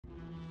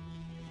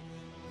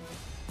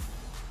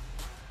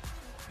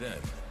then.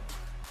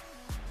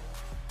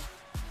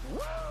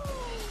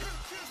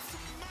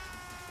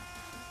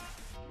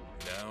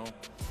 Now,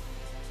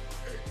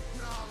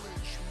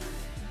 acknowledge me.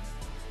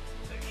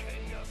 The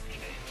king of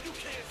kings. You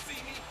can't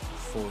see me.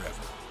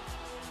 Forever.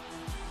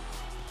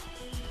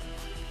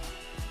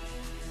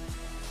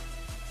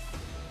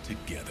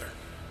 Together.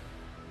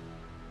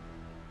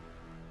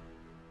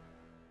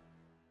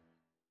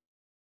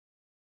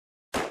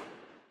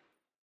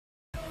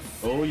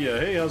 Oh yeah,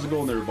 hey, how's it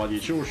going everybody?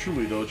 It's yours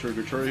truly though,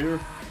 Trigger Trey here.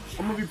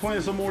 I'm gonna be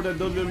playing some more of that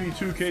WWE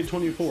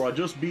 2K24. I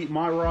just beat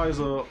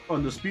MyRise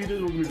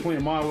Undisputed. We're gonna be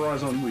playing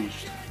MyRise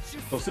Unleashed.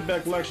 So sit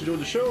back, relax, enjoy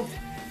the show.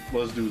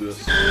 Let's do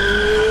this.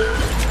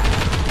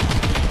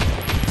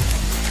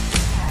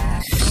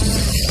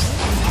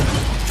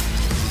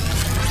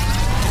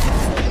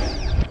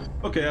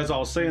 Okay, as I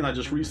was saying, I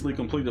just recently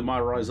completed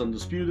MyRise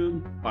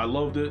Undisputed. I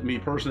loved it. Me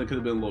personally, it could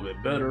have been a little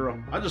bit better.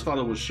 I just thought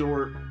it was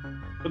short.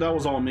 But that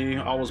was on me.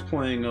 I was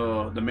playing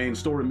the main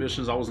story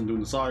missions. I wasn't doing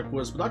the side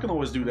quests, but I can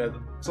always do that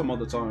some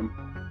other time.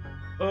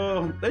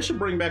 They should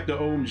bring back the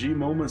OMG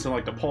moments and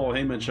like the Paul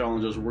Heyman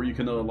challenges where you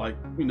can like,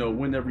 you know,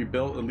 win every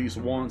belt at least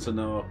once, and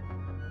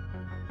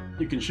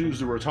you can choose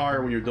to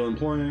retire when you're done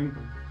playing.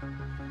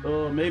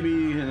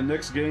 Maybe in the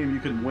next game you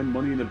can win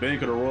Money in the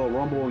Bank at a Royal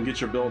Rumble and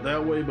get your belt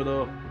that way. But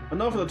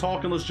enough of the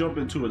talking. Let's jump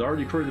into it. I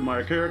already created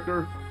my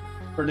character.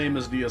 Her name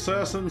is the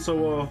Assassin.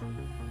 So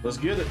let's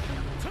get it.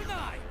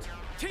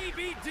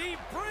 TBD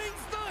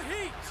brings the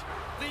heat!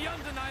 The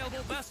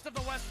undeniable best of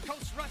the West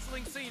Coast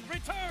wrestling scene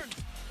returns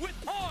with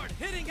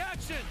hard-hitting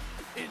action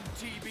in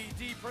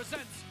TBD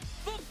presents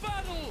the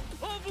Battle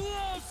of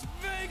Las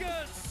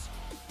Vegas!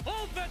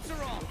 All bets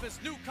are off as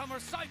newcomer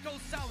Psycho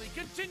Sally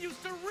continues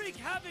to wreak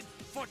havoc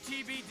for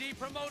TBD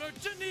promoter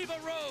Geneva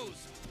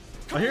Rose.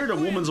 I hear the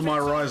women's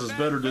MyRise is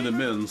better than the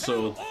men's,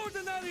 so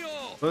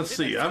let's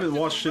see. I haven't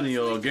watched any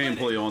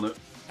gameplay on it.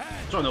 I'm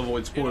trying to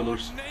avoid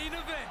spoilers.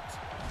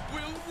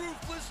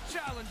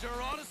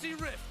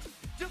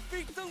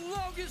 Defeat the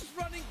longest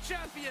running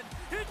champion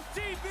in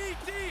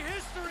TBD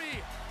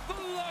history, the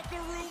locker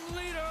room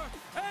leader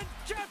and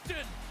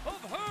captain of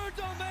her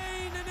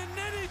domain, and in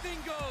anything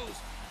goes,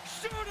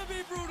 sure to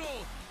be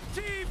brutal,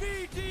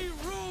 TBD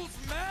rules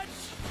match.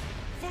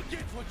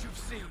 Forget what you've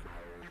seen,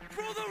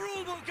 throw the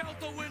rulebook out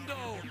the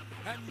window,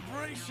 and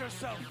brace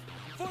yourself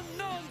for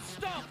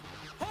non-stop,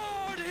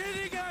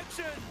 hard-hitting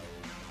action.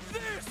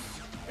 This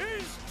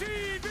is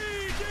TBD!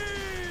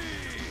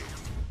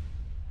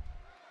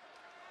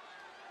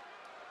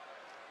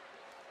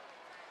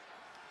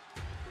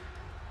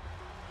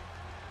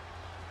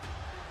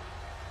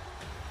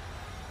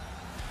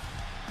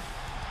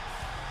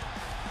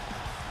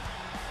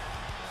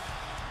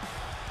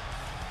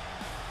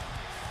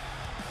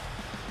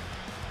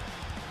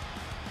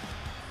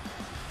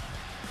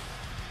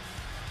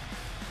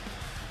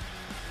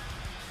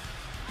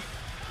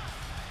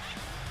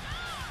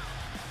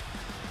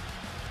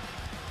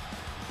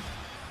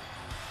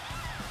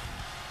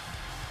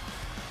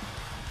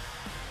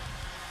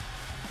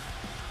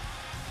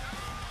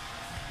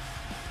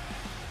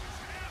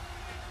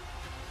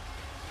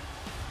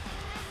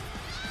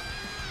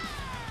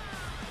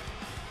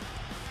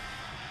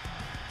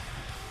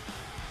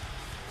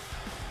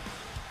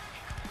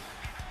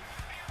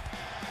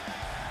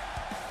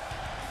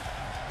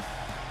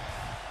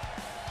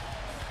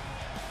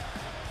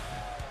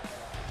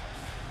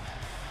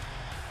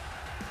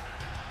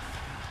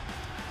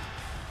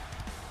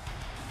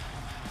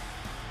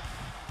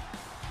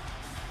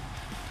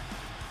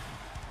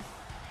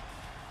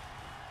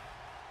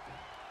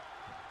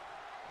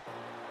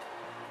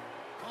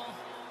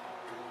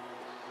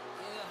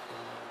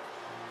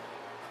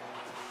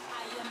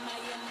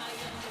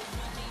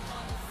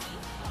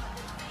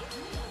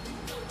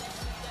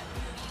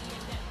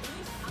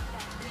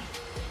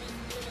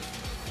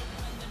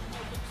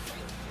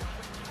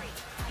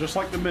 Just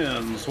like the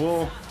men's.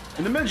 Well,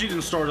 in the men's, you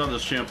didn't start out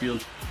as champion.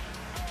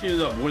 You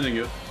ended up winning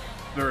it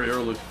very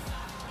early.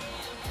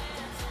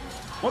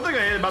 One thing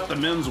I hate about the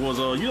men's was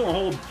you don't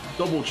hold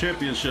double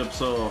championships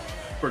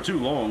for too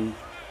long.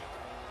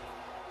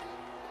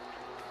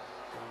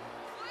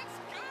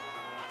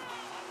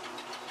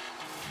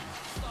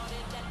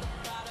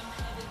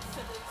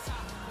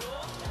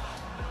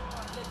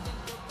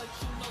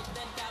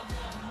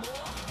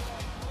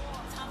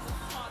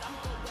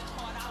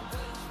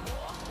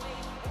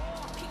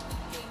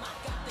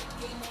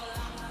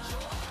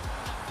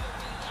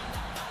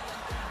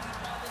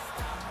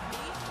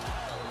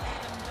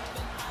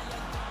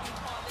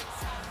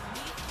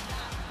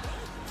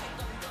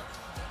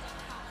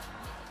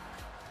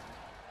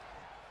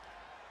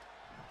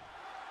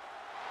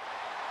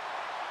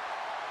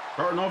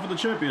 Starting off with the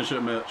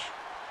championship match.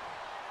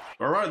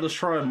 Alright, let's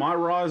try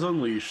MyRise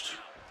Unleashed.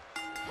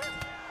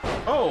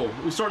 Oh,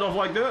 we start off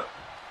like that?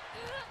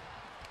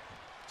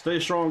 Stay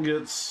Strong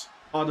gets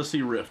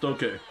Odyssey Rift.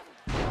 Okay.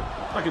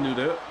 I can do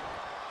that.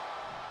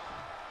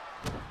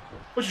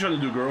 What you trying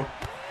to do, girl?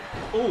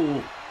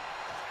 Oh.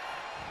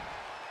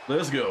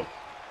 Let's go.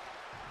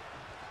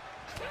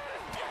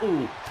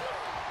 Oh.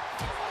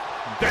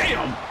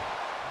 Damn!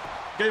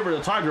 Gave her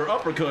the tiger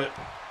uppercut.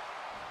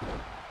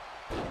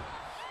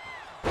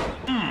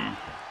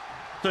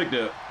 Take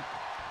that.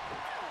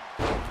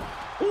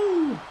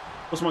 Ooh.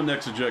 What's my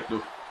next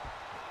objective?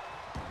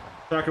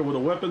 Attack her with a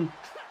weapon.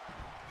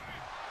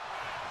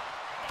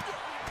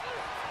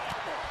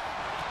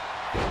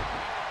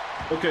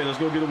 Okay, let's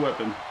go get a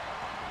weapon.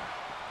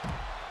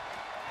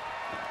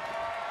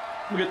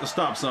 We'll get the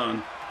stop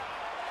sign.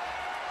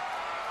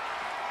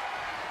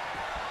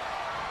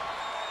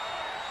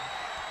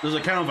 Does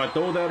it count if I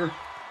throw it at her?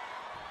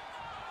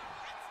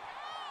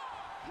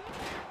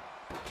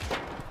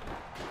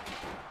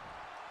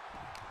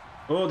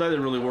 Oh, that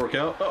didn't really work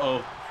out. Uh-oh.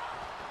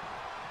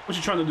 What's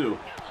she trying to do?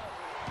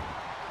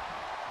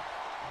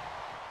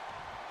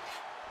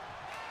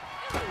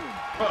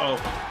 Uh-oh.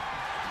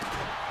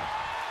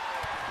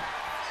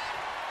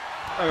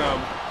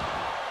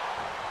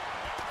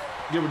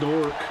 Give her the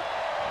work.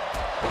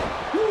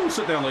 Woo,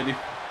 sit down, lady.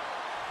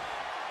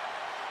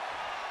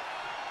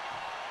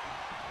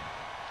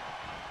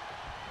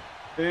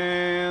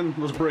 And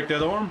let's break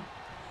that arm.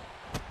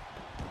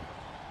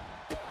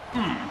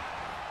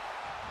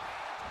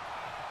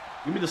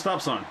 Give me the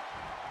stop sign.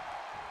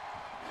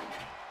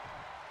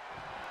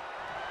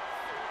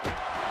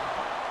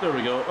 There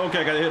we go. Okay,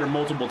 I gotta hit her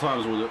multiple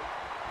times with it.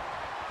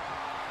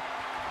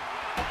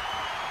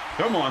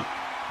 Come on.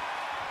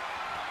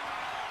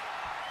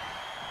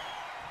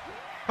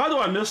 How do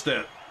I miss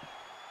that?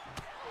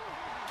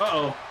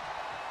 Uh-oh.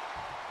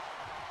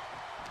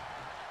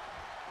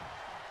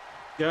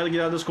 Gotta get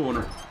out of this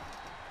corner.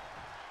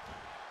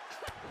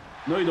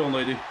 No, you don't,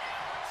 lady.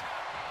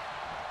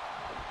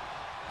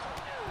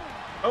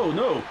 Oh,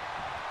 no.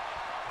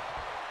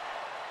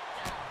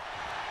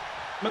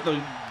 I meant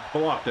to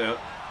block that.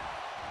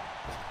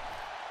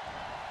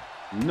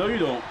 No, you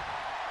don't.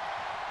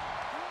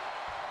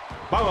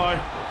 Bye-bye.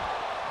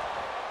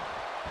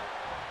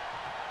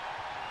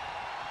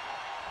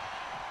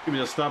 Give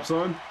me the stop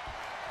sign.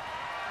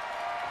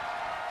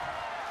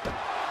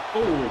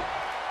 Oh.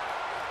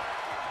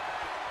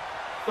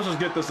 Let's just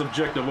get this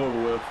objective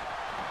over with.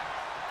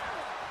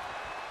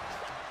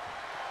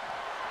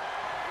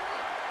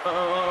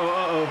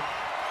 Uh-oh.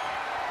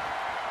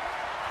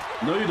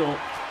 No, you don't.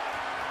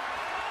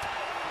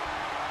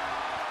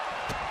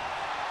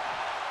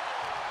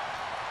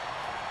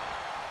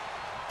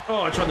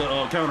 Oh, I tried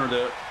to counter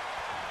that.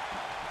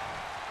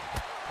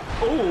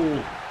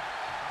 Oh.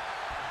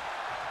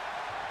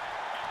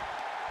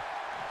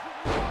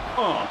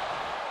 Oh.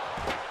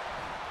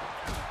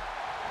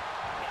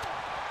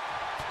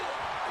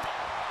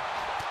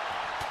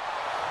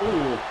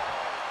 Oh.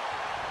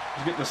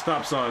 Let's get the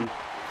stop sign.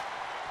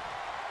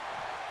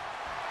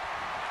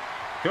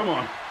 Come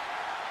on.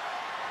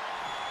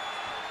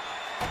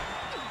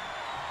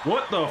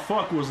 What the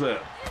fuck was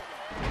that?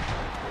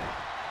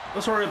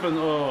 Let's hurry up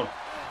and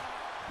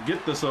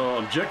get this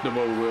objective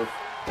over with.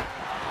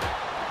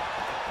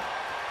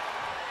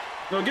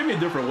 No, give me a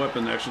different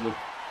weapon, actually.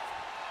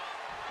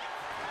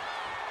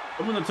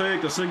 I'm gonna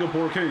take the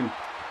Singapore King.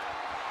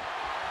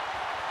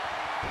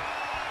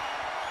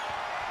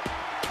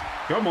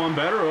 Come on,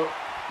 batter up.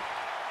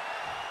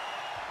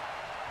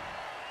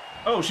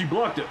 Oh, she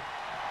blocked it.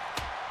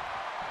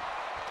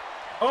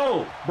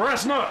 Oh,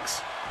 brass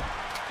knucks.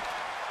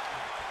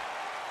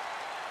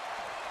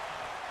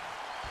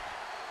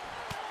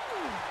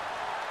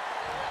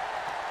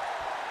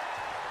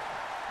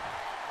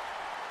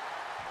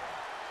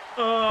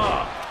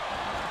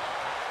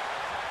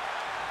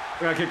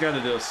 I gotta kick out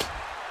of this.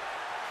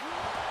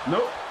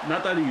 Nope,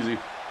 not that easy.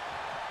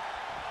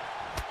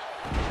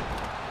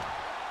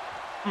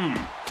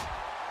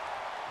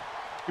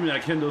 Give me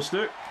that kendo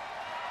stick.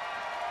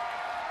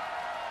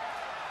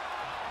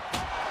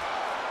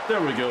 There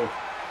we go.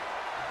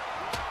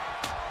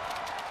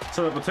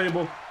 Set up a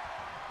table.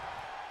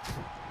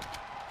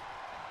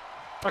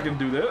 I can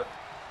do that.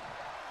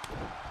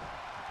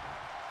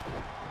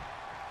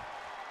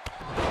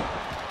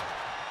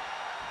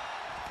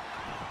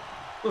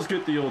 Let's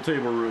get the old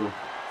table rule.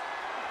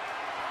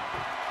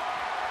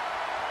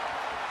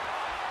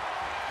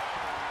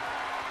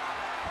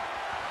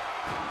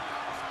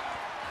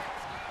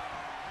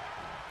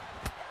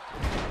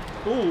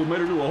 Ooh, made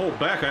her do a whole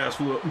back ass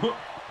flip.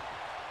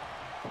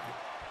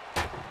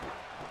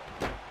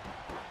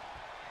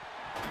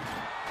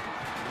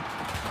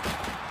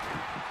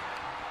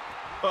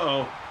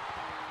 Uh-oh.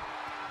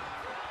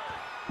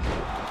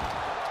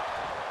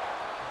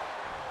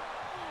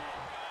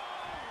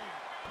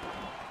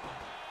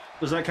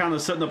 Is that kind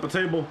of setting up a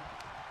table?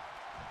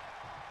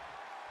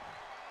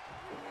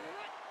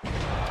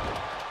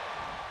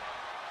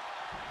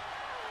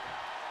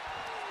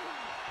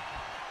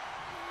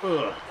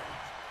 Ugh.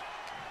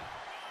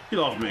 Get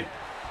off me.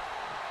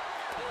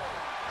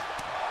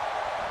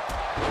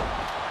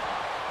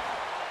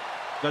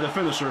 Got a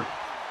finisher.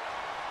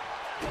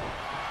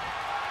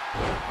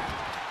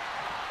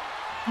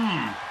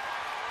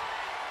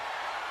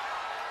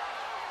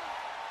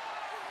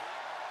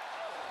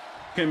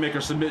 Can't make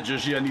her submit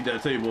just yet. I need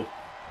that table.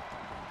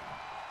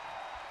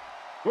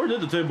 Where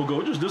did the table go?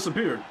 It just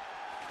disappeared.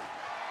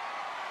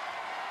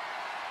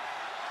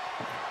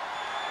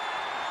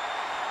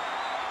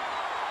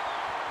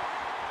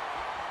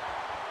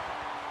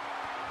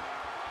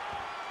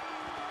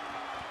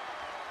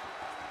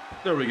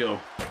 There we go.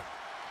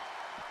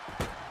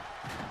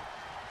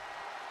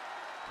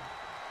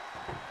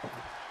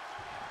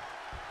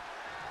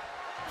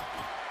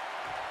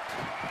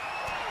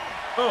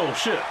 Oh,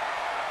 shit.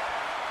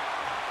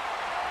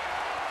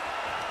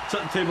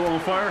 Set the table on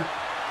fire.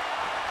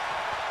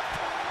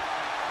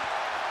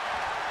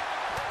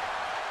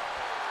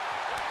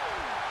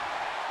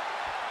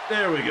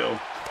 There we go. I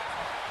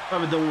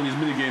haven't done one of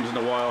these mini games in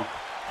a while.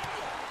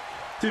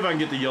 See if I can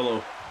get the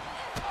yellow.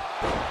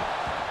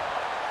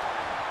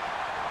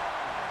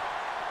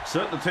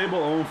 Set the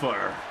table on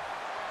fire.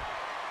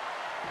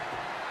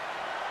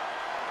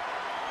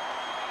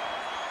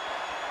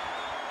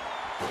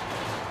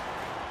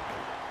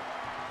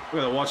 I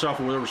gotta watch out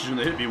for whatever she's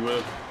gonna hit me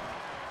with.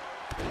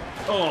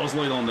 Oh, I was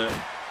late on that.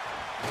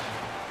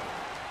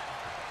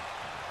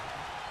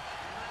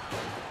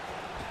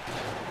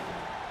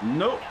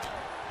 Nope.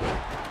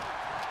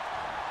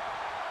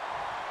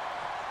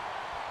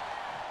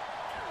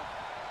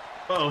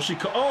 Uh-oh,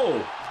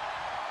 oh!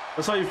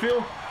 That's how you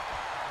feel?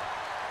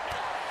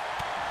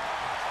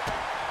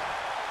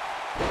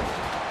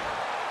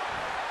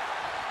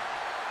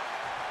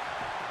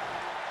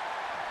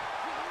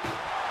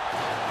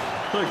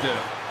 Like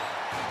that.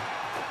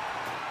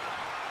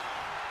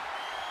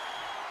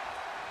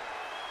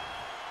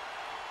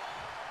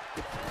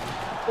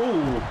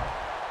 Ooh.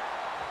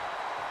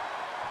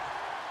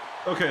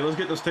 Okay, let's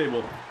get this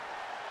table.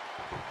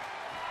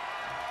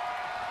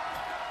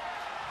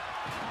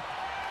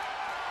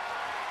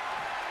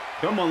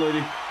 Come on,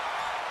 lady.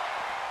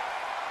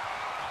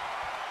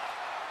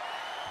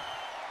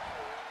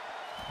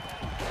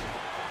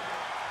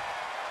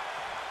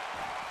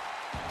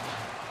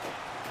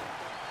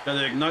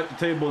 Gotta ignite the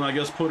table and I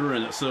guess put her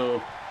in it,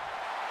 so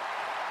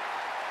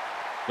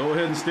go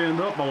ahead and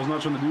stand up. I was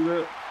not trying to do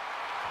that.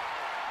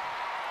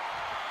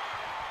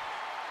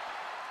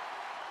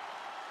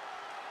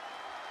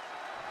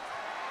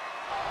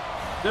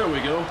 There we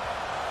go.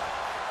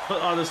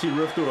 Let Odyssey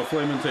riff through a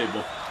flaming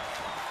table.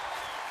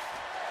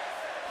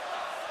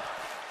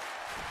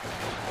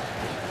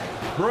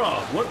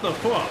 Bruh, what the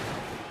fuck?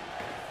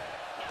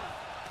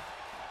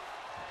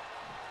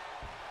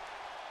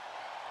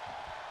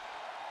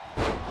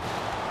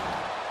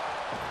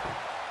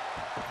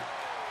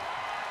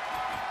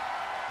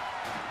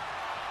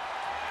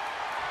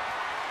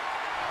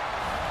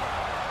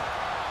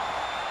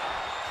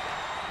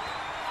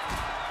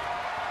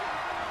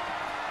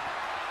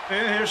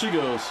 And here she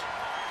goes.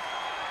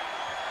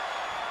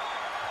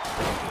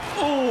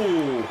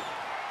 Oh!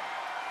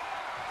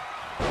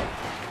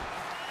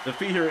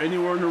 Defeat her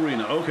anywhere in the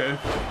arena. Okay.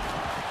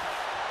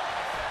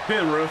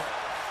 Pin riff.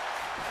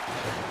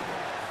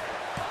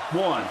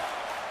 1,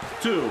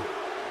 2,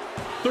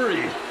 3.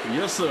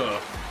 Yes, sir.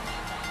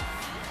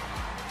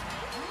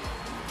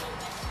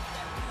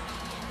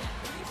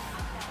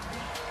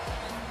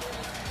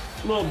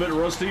 A little bit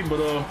rusty, but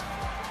I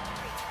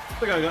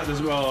think I got this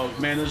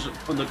managed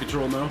under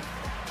control now.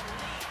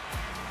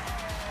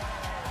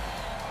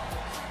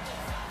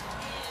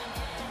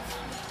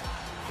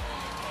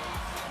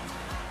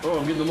 Oh,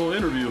 I'm getting a little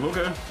interview.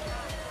 Okay.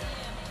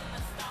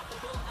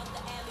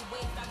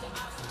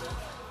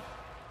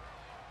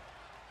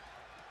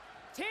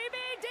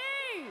 TBD.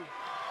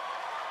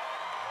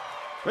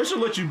 They should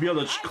let you be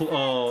able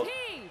to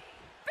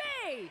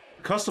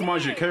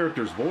customize your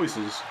characters'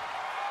 voices.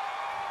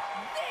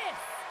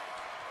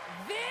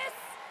 This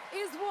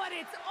is what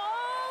it's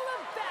all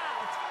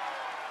about.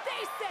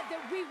 They said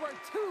that we were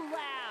too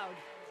loud,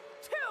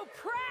 too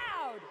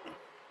proud.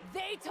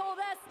 They told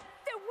us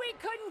that we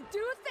couldn't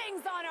do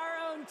things on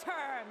our own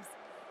terms.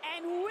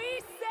 And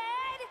we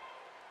said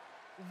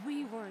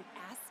we weren't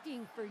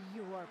asking for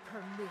your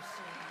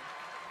permission.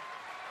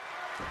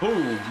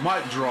 Boom,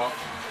 mic drop.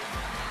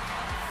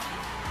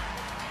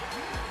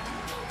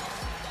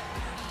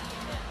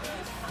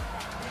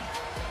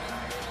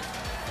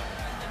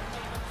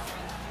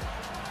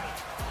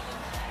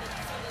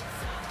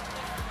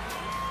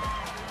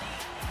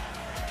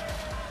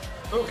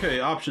 Okay,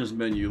 options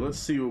menu. Let's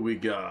see what we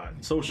got.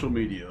 Social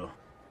media.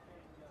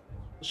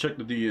 Let's check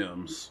the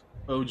DMs.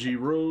 OG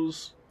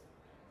Rose.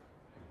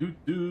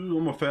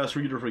 I'm a fast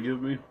reader,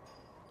 forgive me.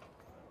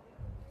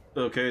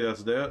 Okay,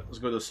 that's that. Let's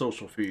go to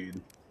social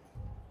feed.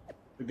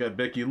 We got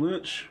Becky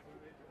Lynch.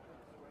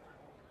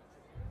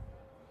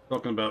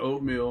 Talking about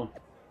oatmeal.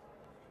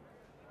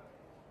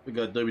 We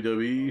got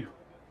WWE.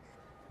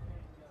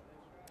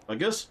 I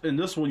guess in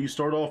this one you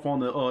start off on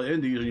the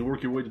indies and you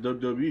work your way to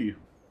WWE.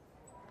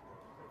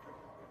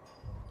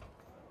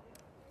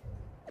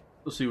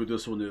 Let's see what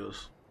this one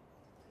is.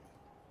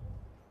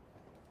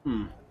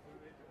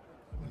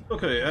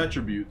 Okay,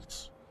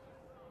 attributes.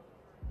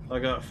 I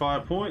got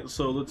 5 points,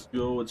 so let's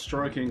go with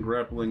striking,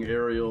 grappling,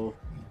 aerial,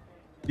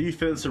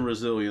 defense, and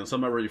resilience.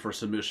 I'm not ready for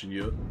submission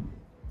yet.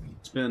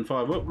 Spend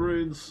 5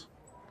 upgrades.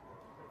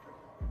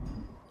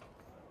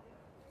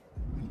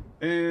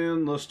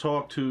 And let's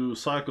talk to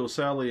Psycho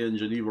Sally and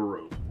Geneva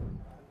Road.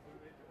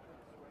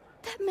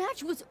 That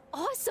match was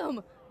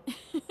awesome!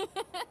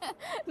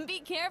 Be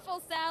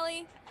careful,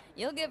 Sally.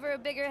 You'll give her a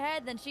bigger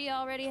head than she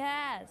already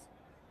has.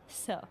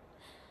 So,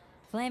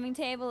 flaming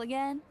table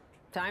again?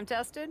 Time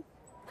tested,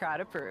 crowd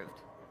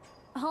approved.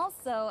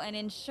 Also an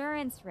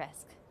insurance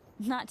risk.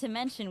 Not to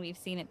mention we've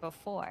seen it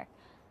before.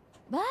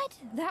 But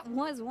that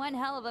was one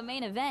hell of a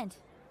main event.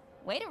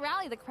 Way to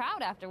rally the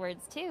crowd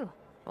afterwards, too.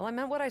 Well, I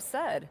meant what I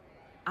said.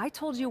 I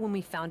told you when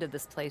we founded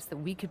this place that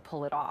we could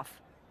pull it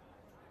off.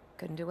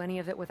 Couldn't do any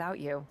of it without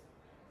you.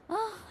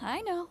 Oh,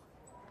 I know.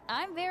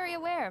 I'm very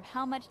aware of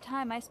how much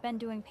time I spend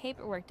doing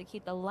paperwork to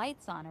keep the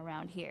lights on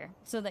around here,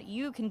 so that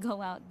you can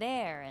go out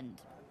there and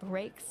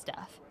break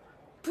stuff.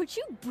 But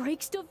you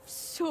break stuff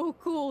so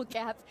cool,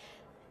 Cap.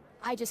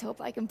 I just hope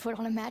I can put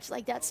on a match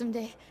like that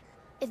someday.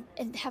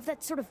 And have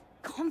that sort of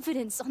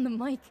confidence on the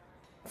mic.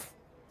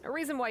 A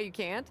reason why you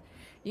can't.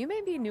 You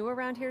may be new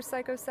around here,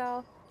 Psycho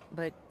Sal,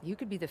 but you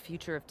could be the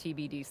future of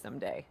TBD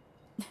someday.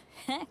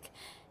 Heck,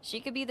 she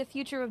could be the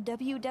future of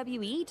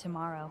WWE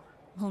tomorrow.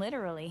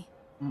 Literally.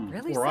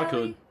 Really, or I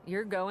Sally? could.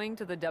 You're going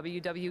to the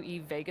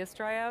WWE Vegas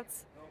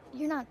tryouts?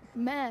 You're not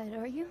mad,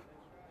 are you?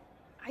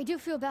 I do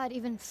feel bad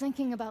even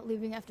thinking about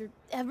leaving after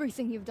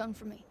everything you've done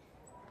for me.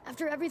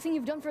 After everything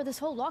you've done for this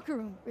whole locker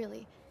room,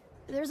 really.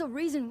 There's a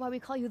reason why we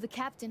call you the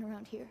captain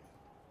around here.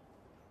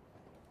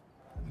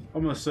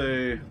 I'm gonna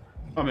say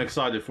I'm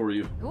excited for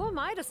you. Who am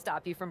I to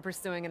stop you from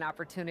pursuing an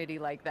opportunity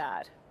like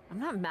that? I'm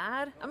not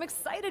mad. I'm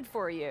excited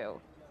for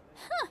you.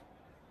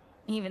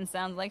 Even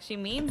sounds like she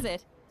means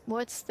it.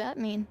 What's that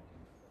mean?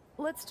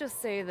 Let's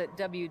just say that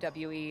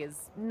WWE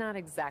is not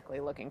exactly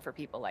looking for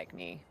people like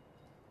me.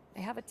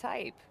 They have a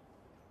type.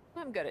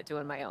 I'm good at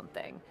doing my own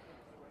thing.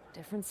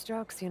 Different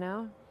strokes, you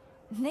know?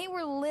 They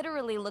were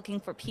literally looking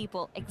for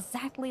people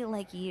exactly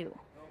like you.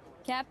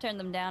 Cap turned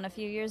them down a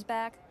few years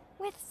back,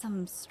 with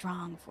some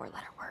strong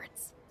four-letter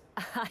words.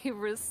 I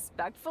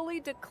respectfully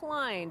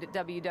declined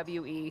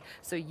WWE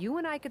so you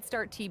and I could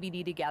start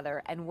TBD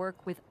together and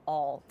work with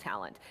all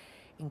talent,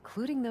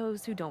 including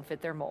those who don't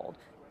fit their mold.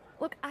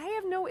 Look, I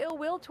have no ill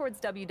will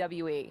towards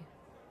WWE.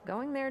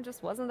 Going there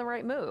just wasn't the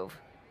right move.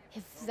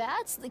 If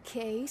that's the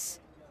case,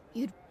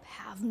 you'd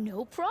have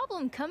no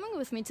problem coming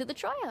with me to the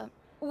tryout.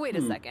 Wait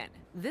a second.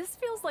 This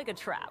feels like a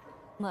trap.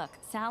 Look,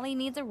 Sally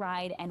needs a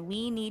ride, and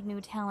we need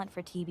new talent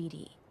for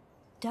TBD.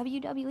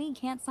 WWE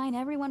can't sign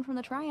everyone from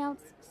the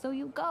tryouts, so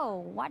you go,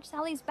 watch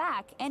Sally's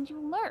back, and you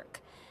lurk.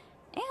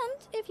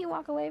 And if you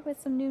walk away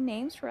with some new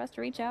names for us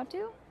to reach out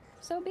to,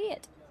 so be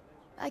it.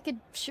 I could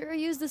sure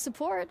use the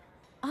support.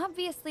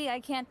 Obviously, I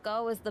can't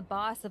go as the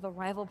boss of a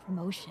rival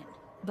promotion,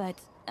 but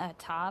a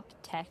top,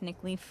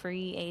 technically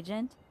free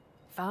agent?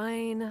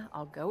 Fine,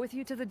 I'll go with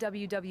you to the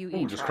WWE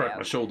Ooh, just cracked my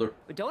tryout. shoulder.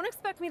 But don't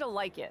expect me to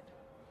like it.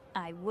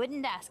 I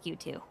wouldn't ask you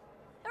to.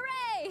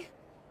 Hooray!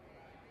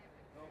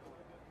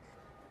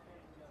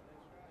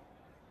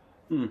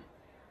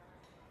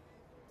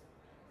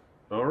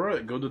 All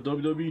right, go to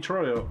WWE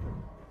tryout.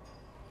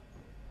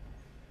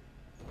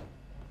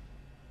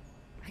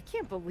 I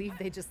can't believe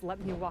they just let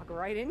me walk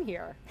right in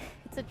here.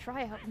 It's a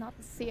tryout, not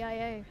the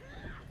CIA.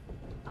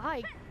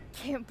 I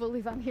can't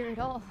believe I'm here at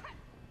all.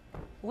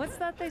 What's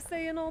that they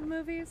say in old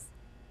movies?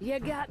 You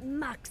got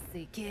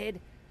moxie, kid.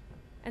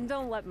 And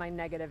don't let my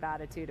negative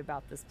attitude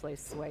about this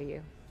place sway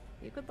you.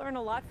 You could learn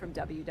a lot from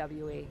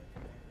WWE.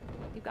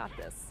 You got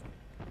this.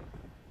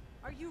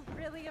 Are you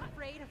really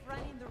afraid of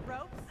running the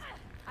ropes?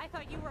 I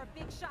thought you were a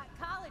big shot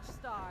college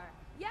star.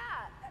 Yeah,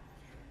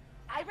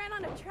 I ran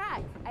on a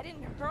track. I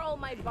didn't hurl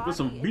my body. There's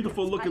some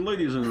beautiful looking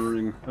ladies in the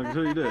ring, I can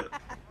tell you that.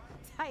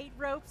 Tight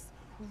ropes?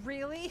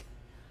 Really?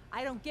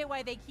 I don't get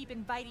why they keep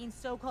inviting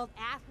so-called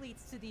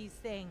athletes to these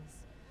things.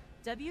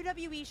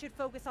 WWE should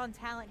focus on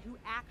talent who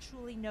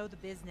actually know the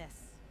business.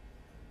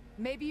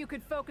 Maybe you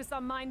could focus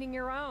on minding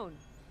your own.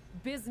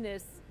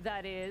 Business,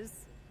 that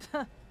is.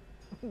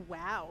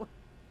 Wow.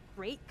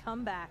 Great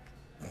comeback.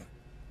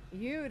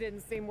 You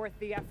didn't seem worth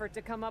the effort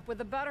to come up with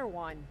a better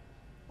one.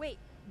 Wait,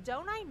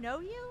 don't I know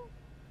you?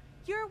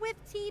 You're with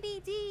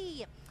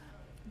TBD.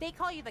 They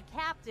call you the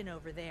captain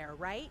over there,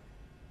 right?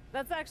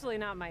 That's actually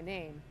not my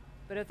name,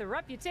 but if the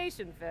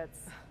reputation fits...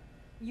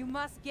 You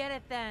must get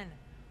it then.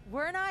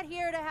 We're not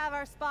here to have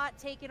our spot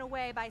taken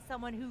away by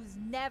someone who's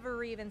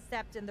never even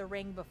stepped in the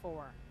ring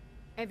before.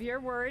 If you're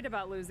worried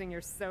about losing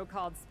your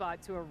so-called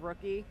spot to a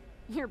rookie,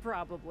 you're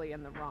probably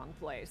in the wrong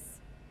place.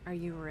 Are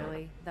you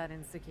really that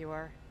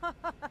insecure?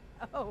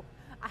 Oh,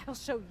 I'll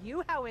show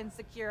you how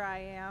insecure I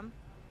am.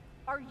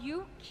 Are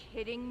you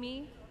kidding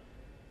me?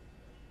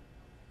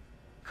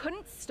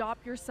 Couldn't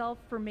stop yourself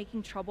from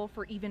making trouble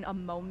for even a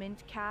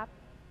moment, Cap?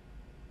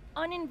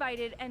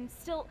 Uninvited and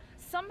still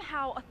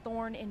somehow a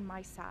thorn in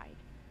my side.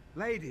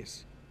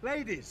 Ladies,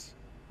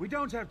 we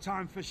don't have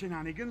time for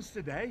shenanigans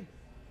today.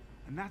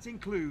 And that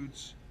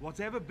includes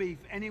whatever beef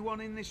anyone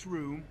in this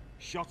room,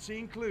 Shotzi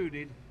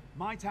included,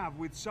 might have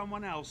with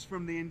someone else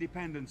from the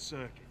independent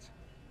circuit.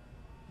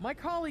 My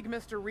colleague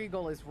Mr.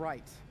 Regal is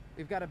right.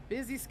 We've got a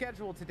busy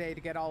schedule today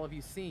to get all of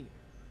you seen.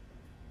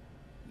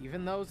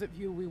 Even those of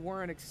you we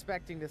weren't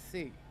expecting to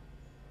see.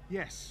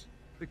 Yes,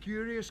 the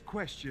curious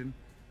question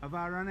of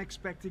our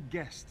unexpected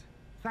guest.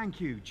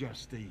 Thank you,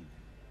 Justine.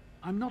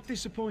 I'm not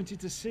disappointed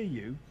to see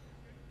you,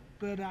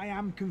 but I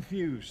am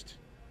confused.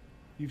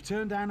 You've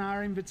turned down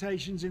our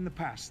invitations in the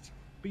past,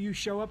 but you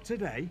show up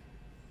today?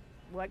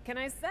 What can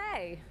I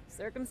say?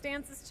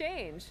 Circumstances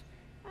change.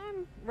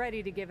 I'm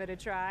ready to give it a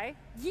try.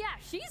 Yeah,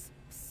 she's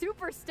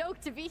super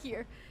stoked to be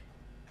here.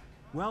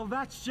 Well,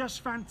 that's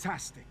just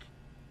fantastic.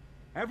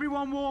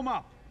 Everyone warm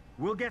up.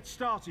 We'll get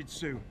started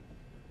soon.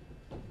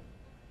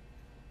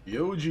 The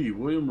OG,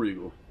 William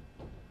Regal.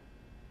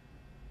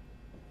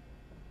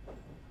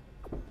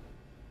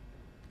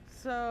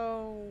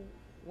 So,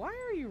 why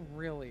are you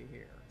really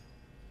here?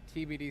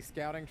 TBD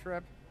scouting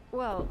trip?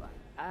 Well,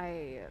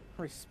 I...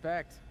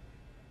 Respect.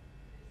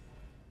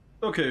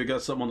 Okay, we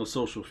got something on the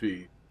social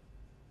feed.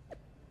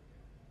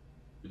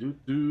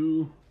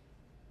 Do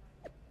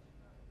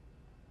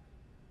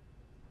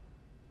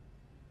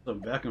some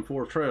back and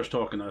forth trash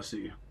talking, I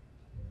see.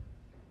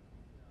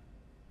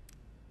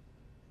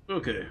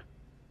 Okay.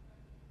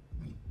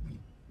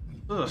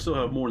 I still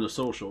have more in the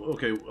social.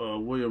 Okay,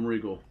 William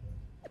Regal.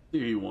 See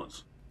who he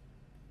wants.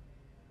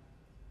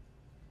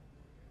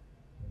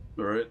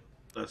 Alright,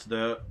 that's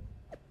that.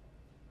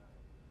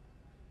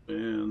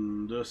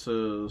 And this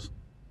is...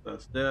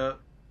 that's that.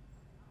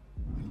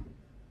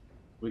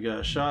 We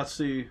got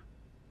Shotzi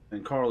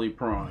and Carly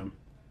Prime.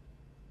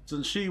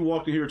 Since she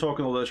walked in here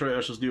talking all that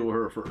trash, let's deal with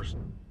her first.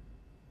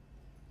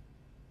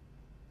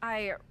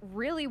 I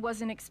really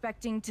wasn't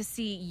expecting to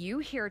see you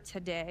here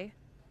today.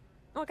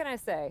 What can I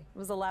say? It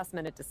was a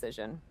last-minute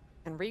decision.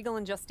 And Regal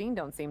and Justine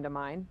don't seem to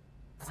mind.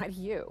 Why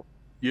do you?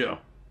 Yeah.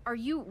 Are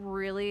you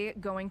really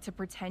going to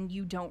pretend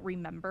you don't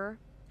remember?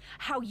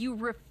 How you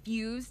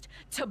refused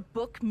to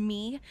book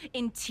me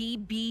in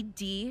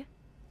TBD?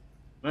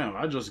 Man,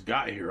 I just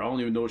got here. I don't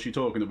even know what she's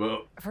talking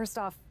about. First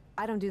off,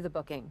 I don't do the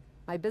booking.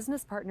 My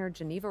business partner,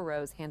 Geneva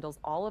Rose, handles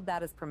all of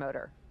that as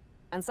promoter.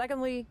 And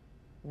secondly,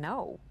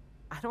 no.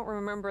 I don't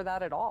remember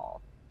that at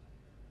all.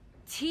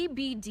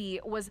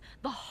 TBD was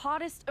the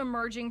hottest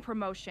emerging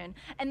promotion,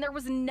 and there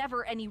was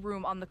never any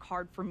room on the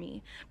card for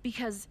me,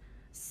 because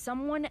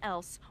someone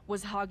else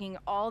was hogging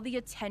all the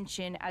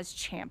attention as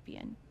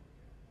champion.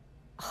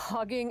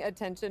 Hogging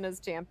attention as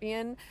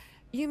champion?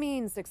 You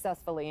mean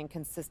successfully and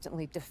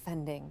consistently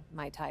defending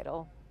my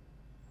title?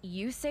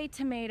 You say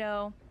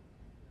tomato,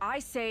 I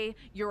say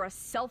you're a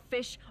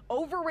selfish,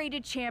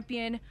 overrated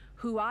champion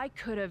who I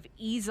could have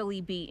easily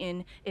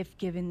beaten if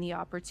given the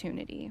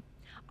opportunity.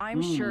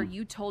 I'm sure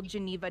you told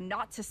Geneva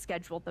not to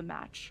schedule the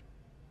match.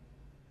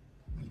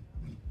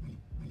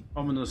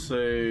 I'm gonna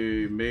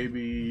say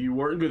maybe you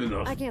weren't good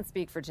enough. I can't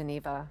speak for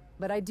Geneva,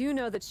 but I do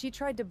know that she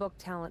tried to book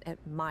talent at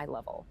my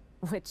level,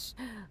 which,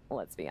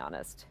 let's be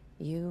honest,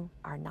 you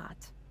are not.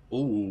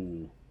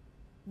 Ooh.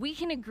 We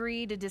can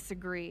agree to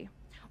disagree.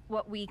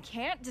 What we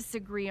can't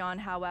disagree on,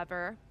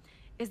 however,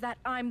 is that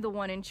I'm the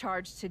one in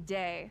charge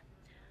today.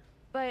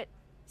 But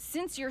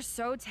since you're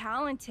so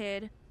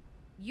talented,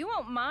 you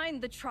won't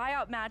mind the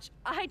tryout match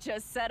I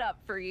just set up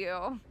for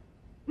you.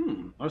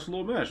 Nice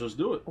little match. Let's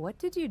do it. What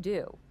did you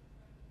do?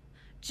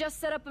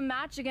 Just set up a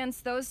match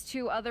against those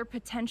two other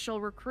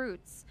potential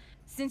recruits.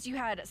 Since you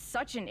had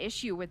such an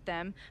issue with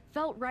them,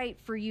 felt right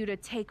for you to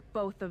take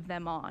both of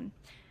them on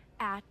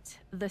at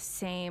the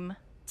same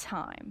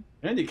time.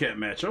 Handicap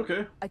match,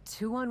 okay. A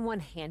 2-on-1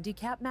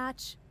 handicap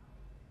match?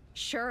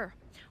 Sure,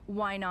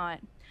 why not?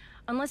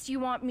 Unless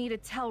you want me to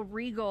tell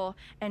Regal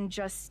and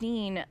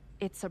Justine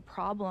it's a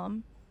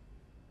problem.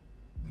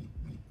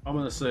 I'm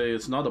gonna say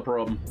it's not a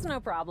problem. It's no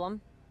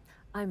problem.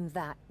 I'm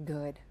that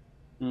good.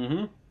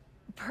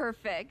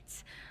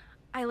 Perfect.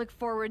 I look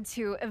forward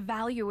to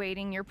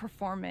evaluating your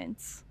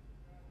performance.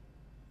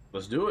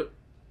 Let's do it.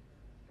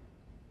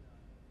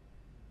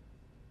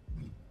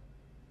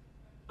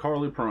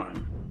 Carly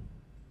Prime.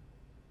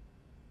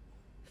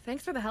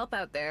 Thanks for the help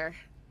out there.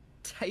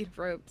 Tight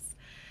ropes.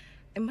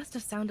 I must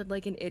have sounded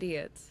like an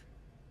idiot.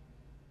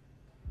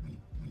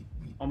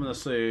 I'm gonna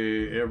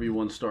say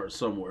everyone starts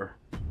somewhere.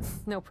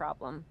 No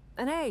problem.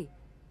 And hey,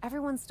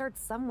 everyone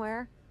starts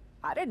somewhere.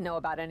 I didn't know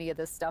about any of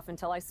this stuff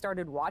until I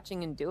started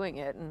watching and doing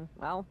it, and,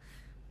 well,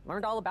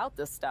 learned all about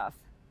this stuff.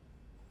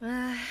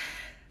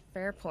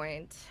 Fair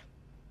point.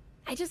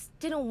 I just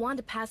didn't want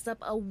to pass up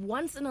a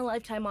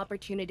once-in-a-lifetime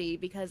opportunity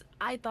because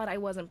I thought I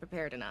wasn't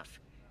prepared enough.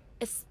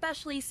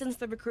 Especially since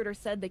the recruiter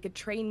said they could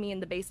train me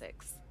in the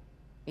basics.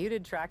 You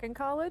did track in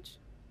college?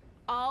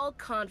 All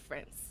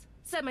conference.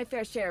 Set my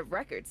fair share of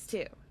records,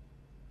 too.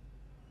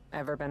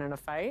 Ever been in a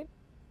fight?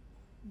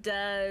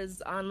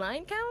 Does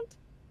online count?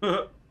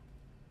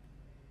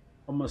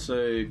 I'm gonna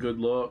say good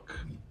luck.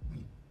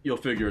 You'll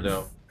figure it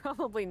out.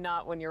 Probably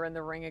not when you're in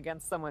the ring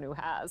against someone who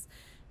has.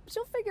 But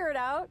you'll figure it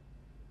out.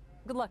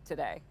 Good luck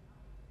today.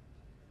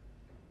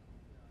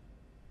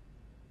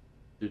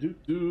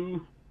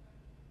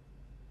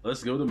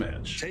 Let's go to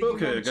match. Taking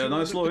Okay, on I got a two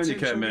nice other little handicap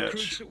potential match.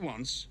 recruits at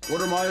once.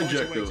 What are my Quite a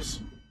objectives?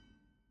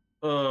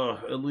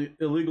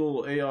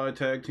 Illegal AI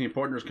tag team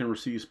partners can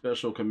receive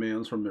special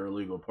commands from their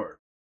illegal partner.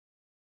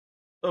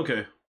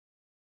 Okay.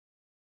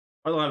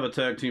 I don't have a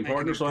tag team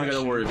partner, so I ain't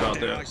gotta worry about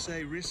Dare I that.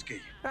 say risky.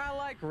 I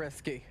like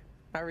risky.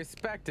 I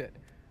respect it.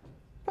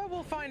 But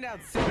we'll find out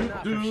soon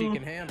enough if she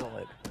can handle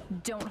it.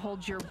 Don't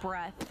hold your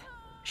breath.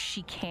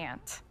 She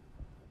can't.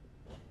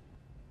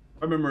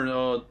 I remember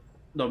in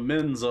the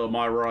men's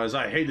MyRise,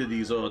 I hated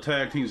these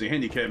tag teams and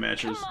handicap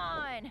matches. Come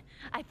on!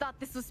 I thought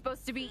this was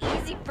supposed to be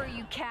easy for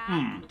you,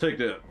 Cat. Take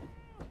that.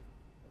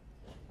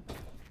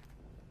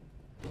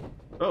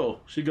 Oh,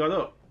 she got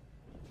up.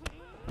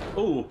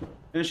 Oh,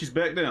 and she's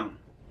back down.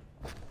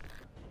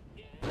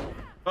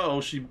 Uh-oh,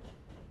 she...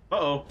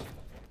 Uh-oh.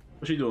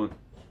 What's she doing?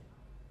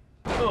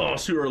 Oh,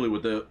 it's too early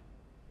with that.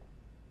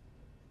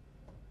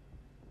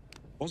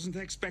 Wasn't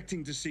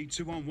expecting to see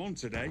 2-on-1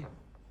 today.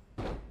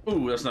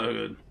 Ooh, that's not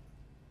good.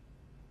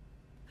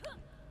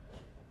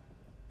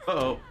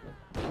 Uh-oh.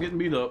 Getting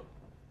beat up.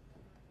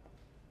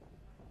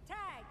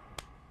 Tag.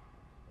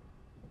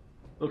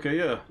 Okay,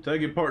 yeah.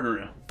 Tag your partner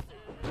in.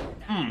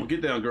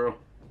 Get down, girl.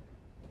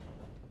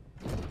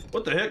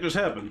 What the heck just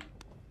happened?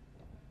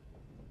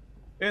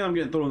 And I'm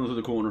getting thrown into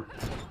the corner.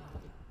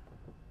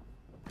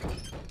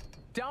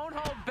 Don't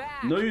hold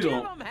back. No, you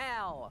don't. Give 'em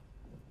hell.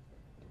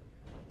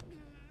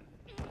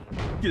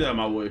 Get out of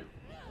my way.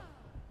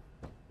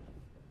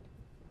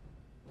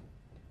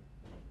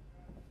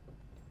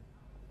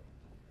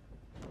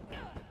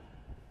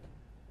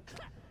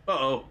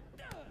 Uh-oh.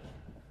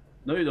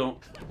 No, you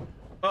don't.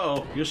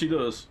 Uh-oh. Yes, she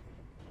does.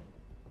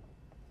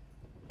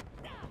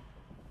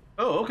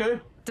 Oh, okay.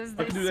 Does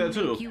I this can do that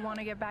too. make you want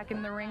to get back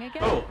in the ring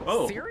again?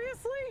 Oh.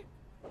 Seriously?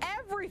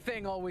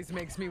 Everything always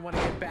makes me want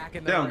to get back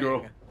in the Down, ring.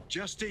 girl.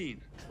 Justine,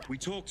 we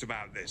talked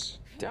about this.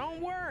 Don't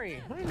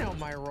worry. I know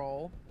my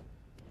role.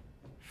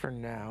 For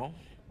now.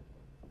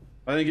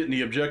 I didn't get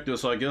any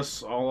objectives, so I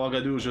guess all I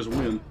gotta do is just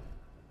win.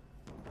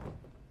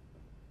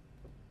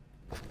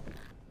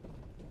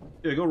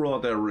 Yeah, go roll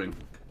out that ring.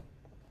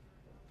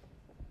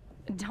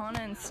 Donna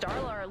and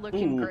Starla are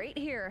looking Ooh. great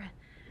here.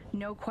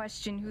 No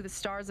question who the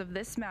stars of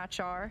this match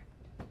are.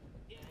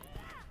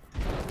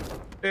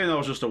 And that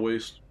was just a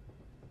waste.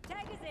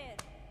 Tag is in.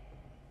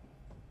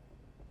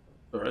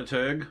 Alright,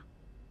 tag.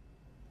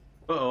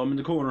 Uh-oh, I'm in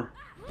the corner.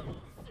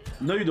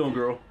 No, you don't,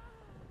 girl.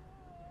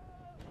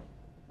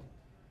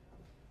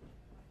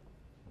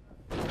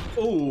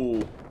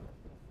 Oh.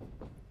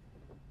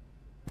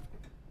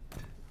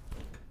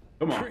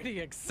 Come on. Pretty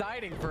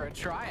exciting for a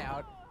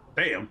tryout.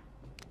 Damn.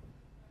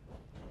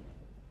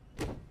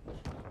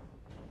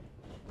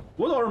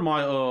 What are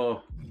my,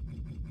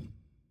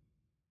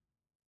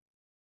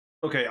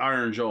 Okay,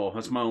 Iron Jaw.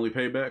 That's my only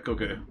payback?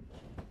 Okay.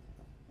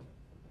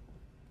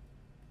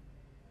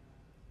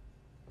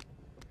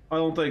 I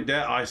don't think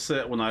that I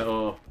set when I,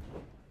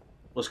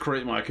 was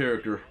creating my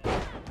character.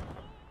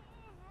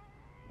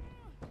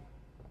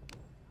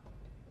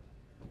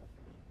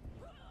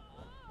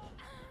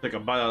 Take a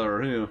bite out of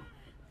her hand.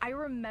 I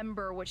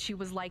remember what she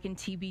was like in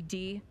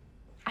TBD.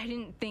 I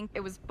didn't think it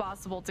was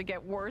possible to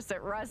get worse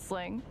at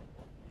wrestling.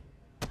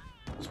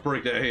 Let's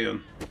break that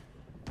hand.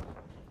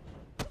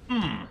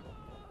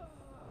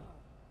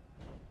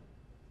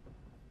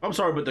 I'm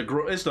sorry, but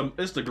it's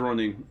the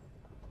grunting.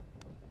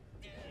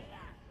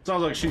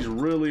 Sounds like she's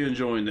really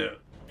enjoying that.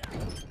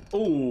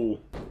 Oh.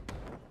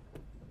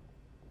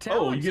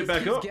 Oh, you get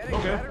back up? Okay.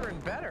 Better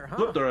and better, huh?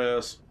 Flip their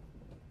ass.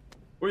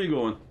 Where are you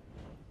going?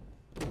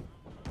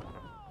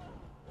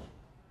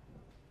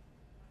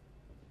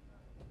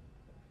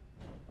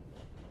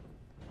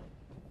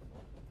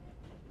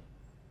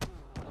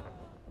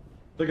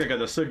 I think I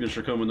got a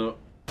signature coming up.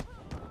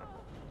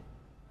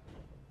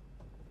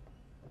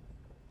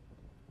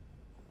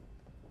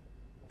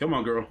 Come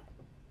on, girl.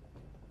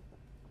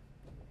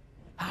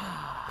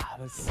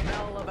 The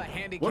smell of a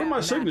handicap What are my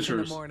match in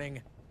signatures? the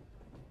morning.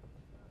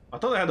 I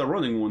thought I had the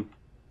running one.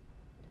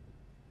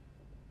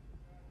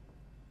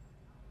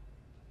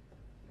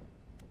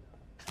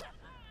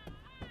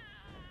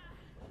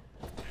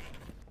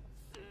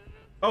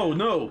 Oh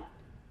no!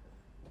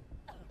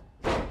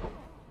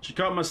 She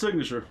caught my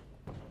signature.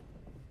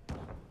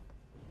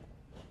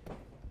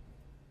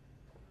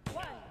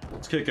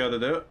 Let's kick out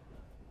of that.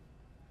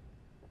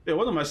 Yeah,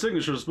 one of my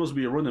signatures is supposed to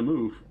be a running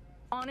move.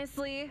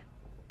 Honestly,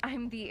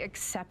 I'm the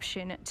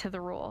exception to the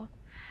rule.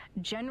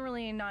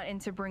 Generally not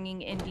into bringing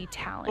indie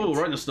talent. Oh,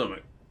 right in the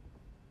stomach.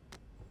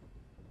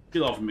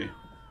 Get off of me.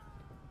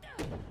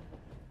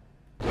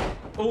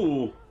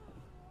 Oh.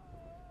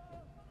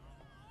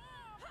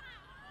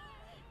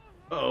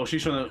 Uh-oh,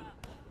 she's trying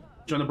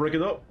to break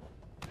it up.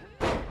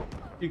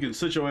 You can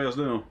sit your ass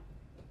down.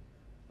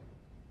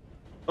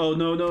 Oh,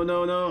 no, no,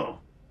 no, no.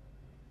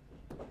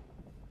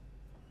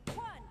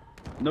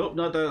 Nope,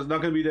 not that. It's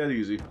not gonna be that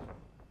easy.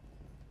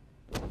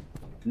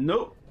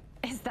 Nope.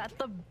 Is that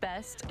the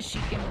best she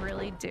can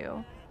really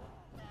do?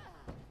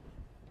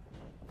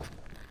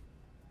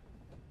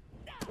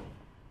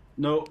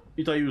 Nope.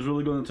 You thought you was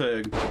really gonna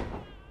tag.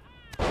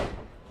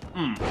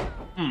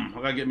 I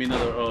gotta get me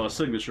another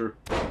signature.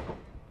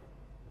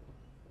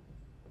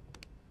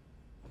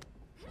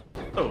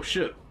 Oh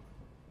shit.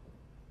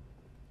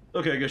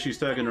 Okay, I guess she's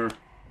tagging her.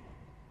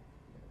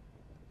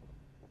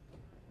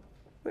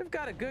 We've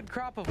got a good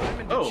crop of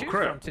women to choose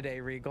from today,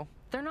 Regal.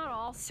 They're not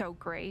all so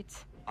great.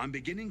 I'm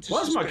beginning to Why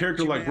is my suspect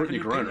character you like may have Brittany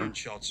an opinion, Griner?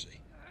 Shotzi.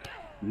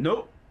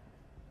 Nope.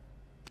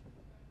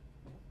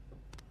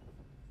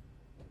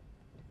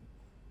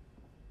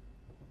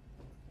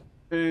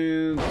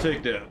 And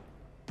take that.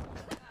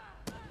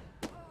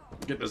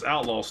 Get this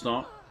outlaw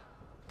stomp.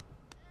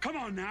 Come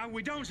on now,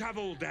 we don't have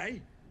all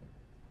day.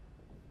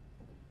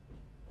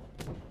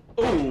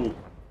 Oh.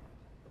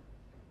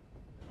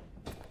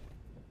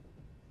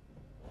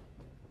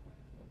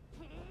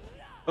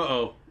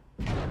 Uh-oh.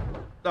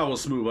 That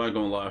was smooth, I ain't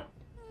gonna lie.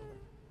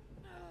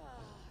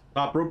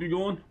 Top rope you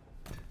going?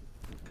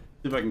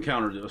 See if I can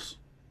counter this.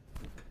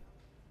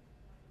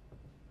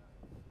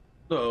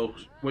 Uh-oh,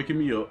 waking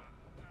me up.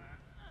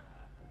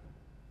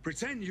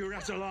 Pretend you're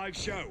at a live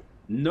show.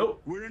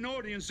 Nope. We're an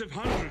audience of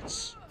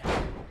hundreds.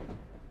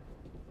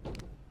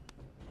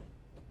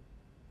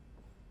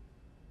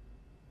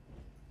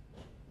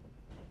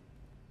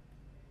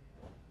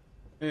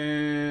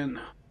 And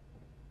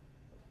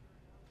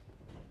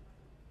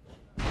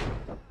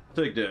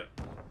take that.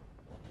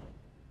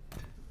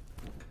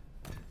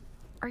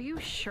 Are you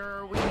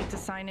sure we need to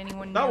sign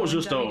anyone? That new was in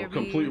just a WWE?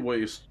 complete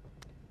waste.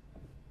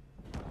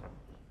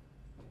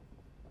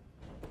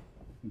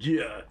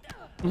 Yeah.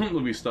 Let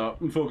me stop.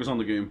 Let me focus on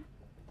the game.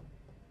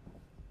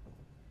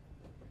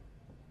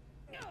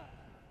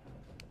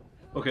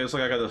 Okay, it's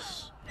like I got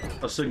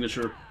a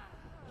signature.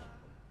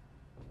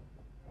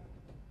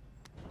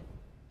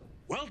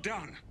 Well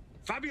done.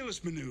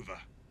 Fabulous maneuver.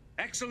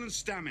 Excellent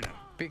stamina.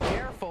 Be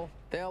careful.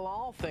 They'll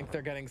all think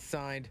they're getting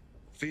signed.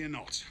 Fear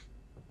not.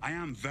 I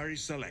am very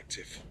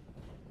selective.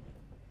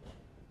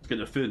 Let's get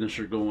a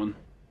finisher going.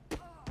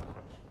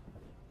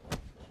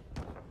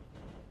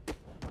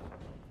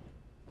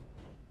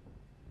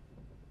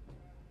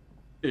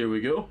 Here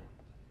we go.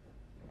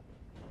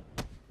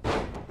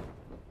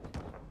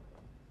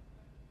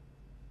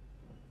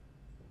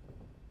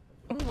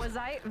 Was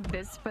I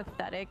this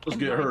pathetic? Let's in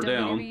get my her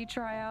down. WWE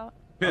tryout?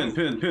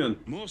 Pin.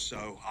 More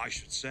so, I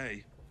should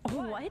say.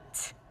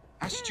 What?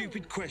 Ask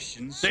stupid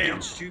questions, Damn.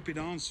 get stupid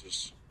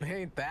answers.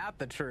 Ain't that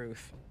the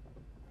truth?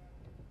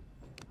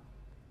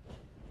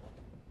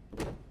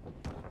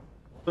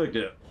 Take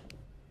that.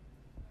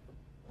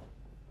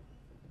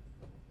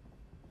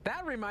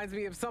 That reminds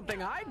me of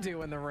something I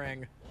do in the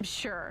ring.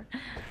 Sure,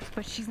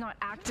 but she's not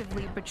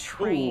actively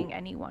betraying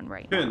anyone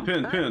right now.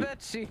 Pin. I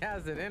bet she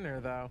has it in her,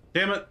 though.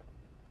 Damn it.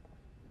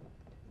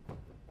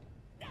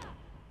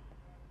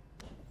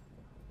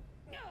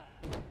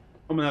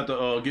 I'm gonna have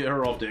to get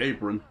her off the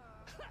apron.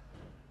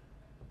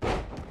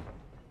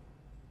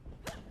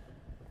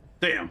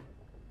 Damn.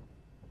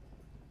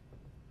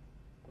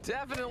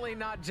 Definitely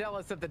not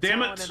jealous of the Damn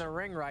talent it. in the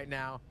ring right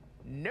now.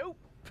 Nope.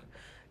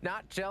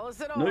 Not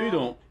jealous at all. No, you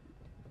don't.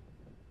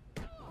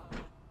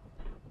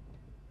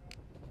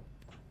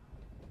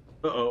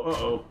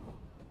 Uh-oh.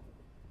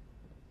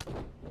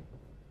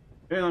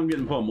 And I'm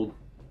getting pummeled.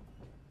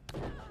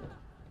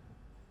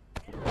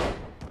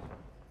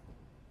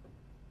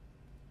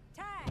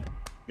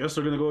 Guess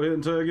they're gonna go ahead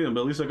and tag in, but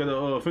at least I got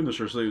a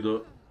finisher saved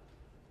up.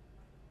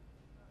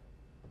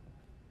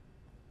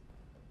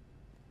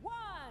 1,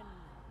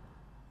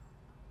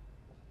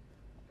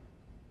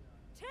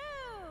 2.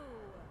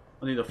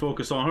 I need to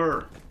focus on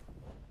her.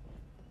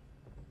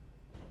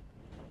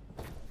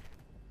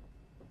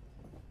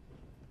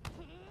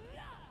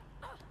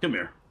 Come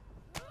here.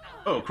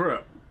 Oh,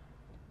 crap.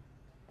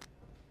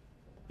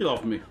 Get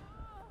off of me.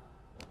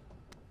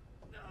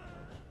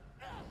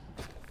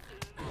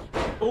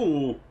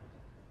 Oh.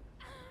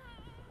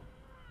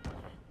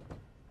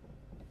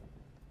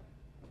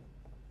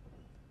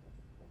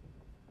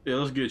 Yeah,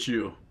 let's get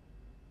you.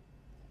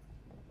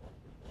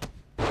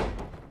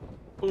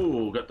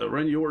 Oh, got the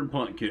Randy Orton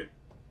punt kick.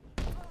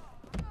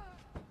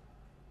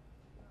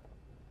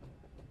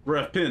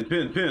 Ref,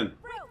 pin.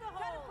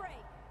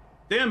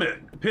 Damn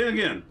it! Pin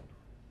again.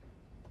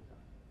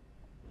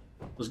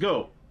 Let's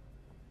go.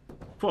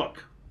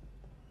 Fuck.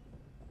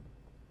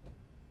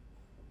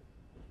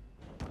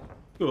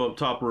 Go up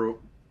top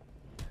rope.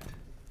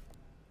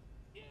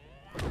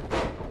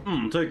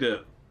 Take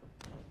that.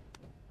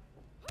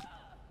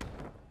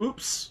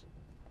 Oops.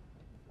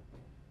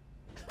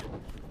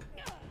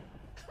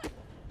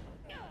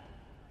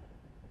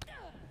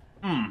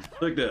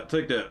 Take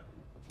that.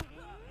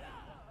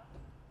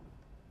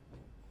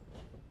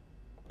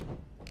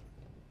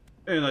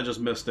 And I just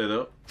messed that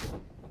up.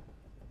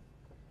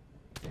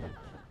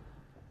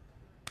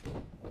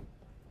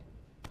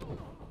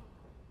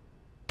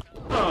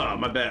 Ah,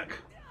 my back.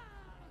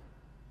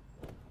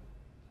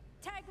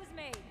 Tag was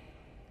made.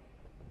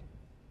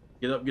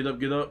 Get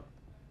up.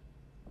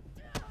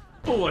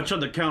 Oh, I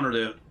tried to counter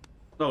that.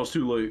 That was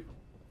too late.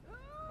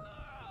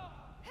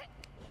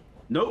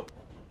 Nope.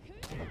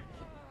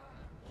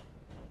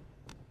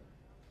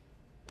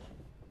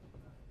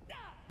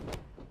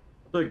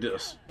 Like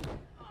this.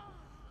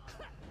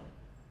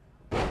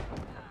 Let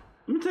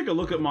me take a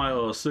look at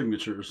my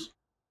signatures.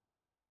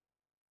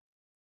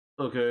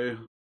 Okay.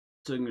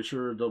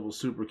 Signature, double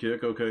super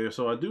kick. Okay,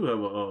 so I do have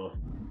a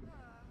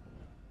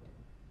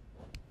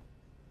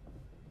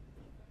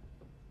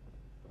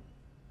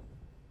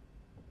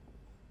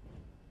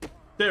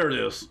there it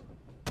is.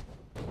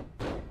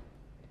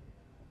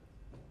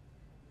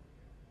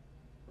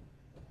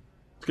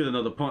 Let's get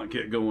another punt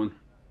kick going.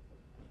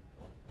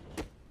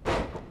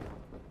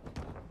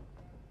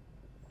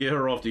 Get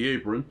her off the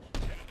apron.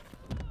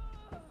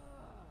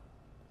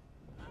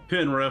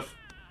 Pin, ref.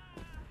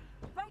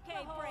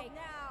 Okay, break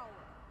now.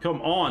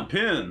 Come on,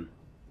 pin.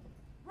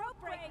 Rope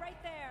break right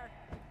there.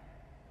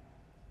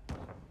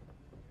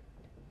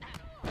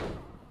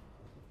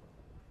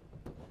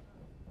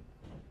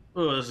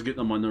 Oh, this is getting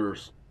on my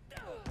nerves.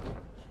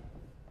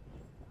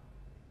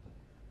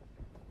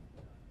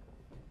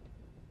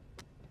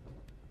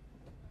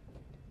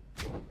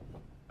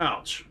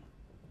 Ouch.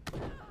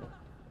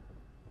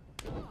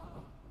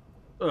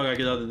 Oh, I gotta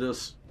get out of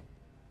this.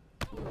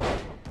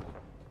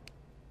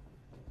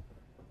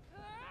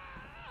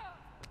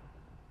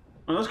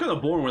 Oh, that's kind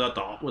of boring without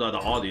the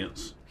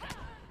audience.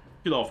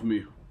 Get off of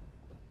me.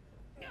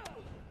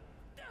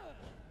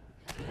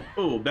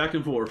 Oh, back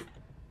and forth.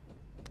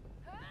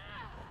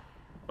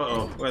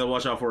 Uh-oh, I gotta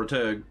watch out for a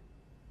tag.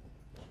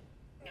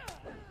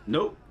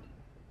 Nope.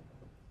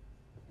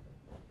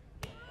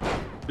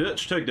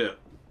 Bitch, take that.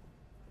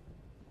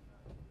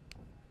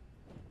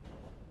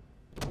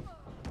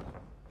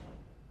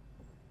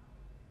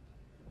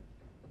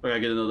 I gotta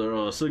get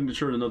another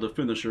signature and another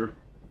finisher.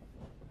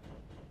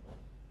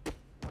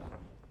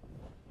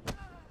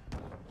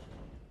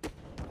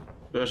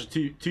 I should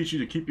teach you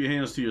to keep your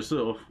hands to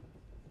yourself.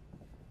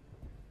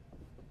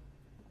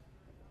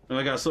 And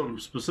I got something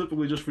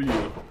specifically just for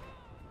you.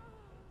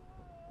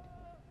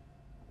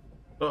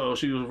 Uh-oh,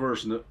 she was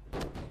reversing it.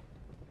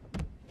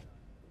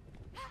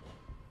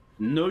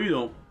 No, you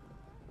don't.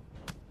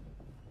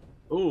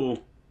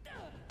 Oh.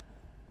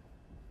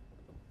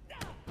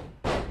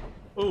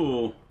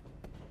 Oh.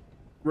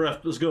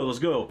 Ref, let's go, let's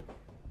go.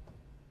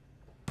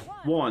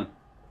 1,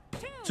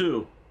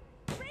 2,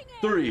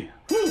 3.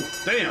 Whew,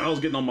 damn, I was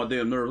getting on my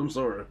damn nerves, I'm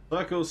sorry.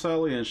 Psycho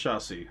Sally and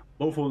Shotzi,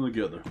 both of them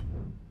together.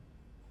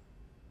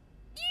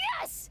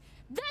 Yes!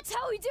 That's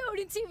how we do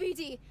it in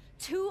TBD.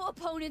 2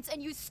 opponents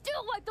and you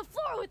still wipe the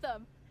floor with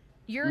them.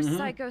 You're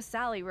Psycho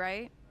Sally,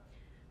 right?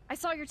 I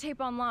saw your tape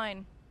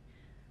online.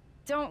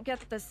 Don't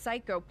get the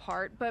psycho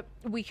part, but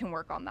we can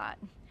work on that.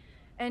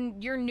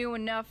 And you're new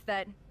enough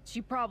that she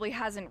probably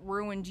hasn't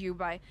ruined you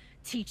by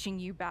teaching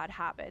you bad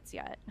habits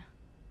yet.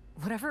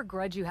 Whatever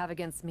grudge you have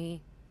against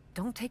me,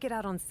 don't take it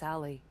out on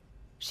Sally.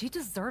 She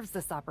deserves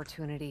this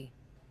opportunity,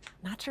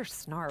 not your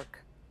snark.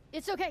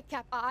 It's okay,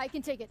 Cap. I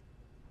can take it.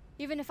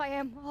 Even if I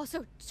am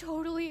also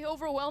totally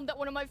overwhelmed that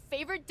one of my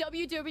favorite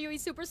WWE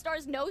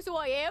superstars knows who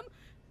I am.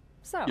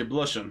 So, you're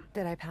blushing.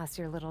 Did I pass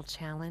your little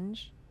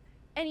challenge?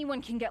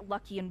 Anyone can get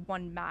lucky in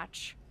one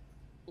match.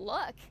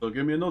 Luck? So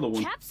give me another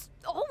one. Cap's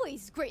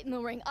always great in the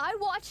ring. I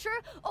watched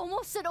her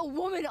almost set a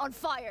woman on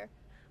fire.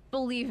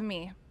 Believe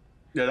me.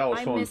 Yeah, that was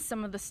fun. I miss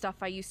some of the stuff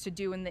I used to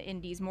do in the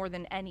indies more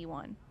than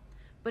anyone.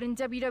 But in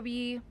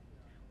WWE,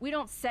 we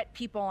don't set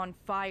people on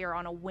fire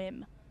on a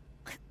whim.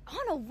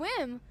 On a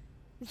whim?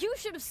 You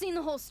should have seen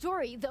the whole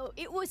story, though.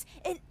 It was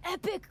an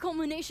epic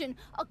culmination,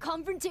 a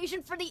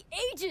confrontation for the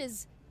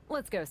ages.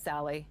 Let's go,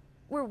 Sally.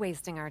 We're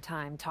wasting our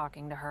time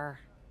talking to her.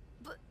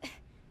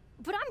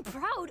 But I'm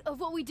proud of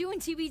what we do in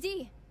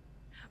TBD.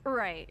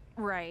 Right.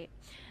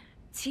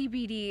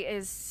 TBD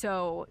is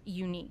so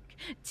unique.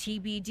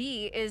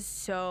 TBD is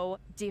so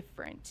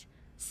different.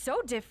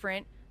 So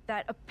different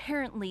that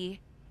apparently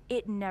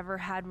it never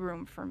had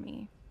room for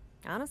me.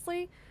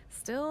 Honestly,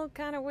 still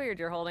kind of weird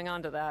you're holding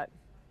on to that.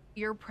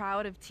 You're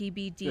proud of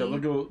TBD? Yeah,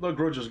 let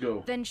grudges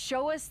go. Then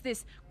show us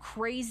this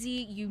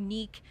crazy,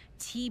 unique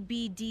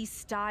TBD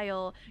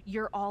style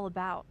you're all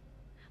about.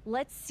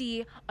 Let's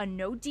see a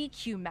no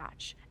DQ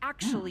match.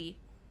 Actually,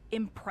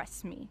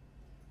 impress me.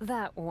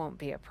 That won't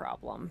be a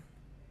problem.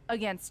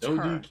 Against no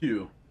her.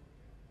 DQ.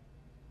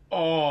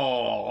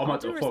 Oh, I'm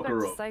about to fuck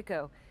her up.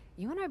 Psycho,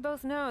 you and I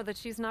both know that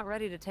she's not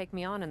ready to take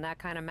me on in that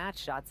kind of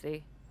match,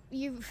 Shotzi.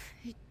 You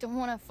don't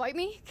want to fight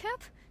me,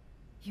 Cap?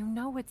 You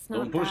know it's not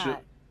Don't push that.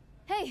 it.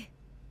 Hey,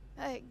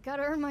 I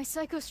gotta earn my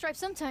psycho stripe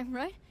sometime,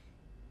 right?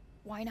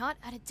 Why not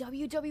at a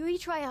WWE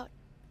tryout?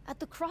 At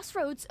the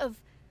crossroads of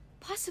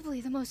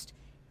possibly the most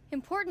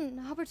important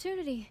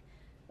opportunity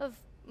of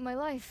my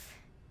life.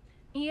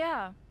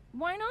 Yeah,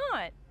 why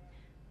not?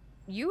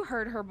 You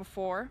heard her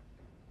before.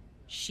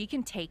 She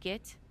can take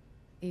it.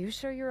 You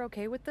sure you're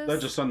okay with this?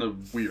 That just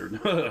sounded weird.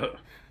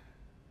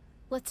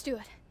 Let's do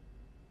it.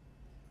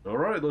 All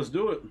right, let's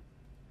do it.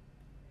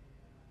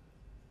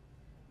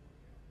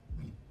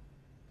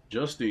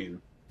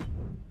 Justine.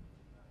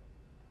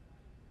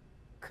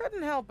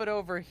 Couldn't help but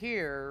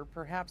overhear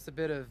perhaps a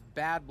bit of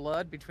bad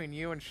blood between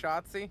you and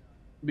Shotzi.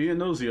 Being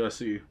nosy, I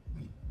see.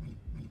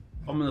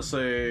 I'm gonna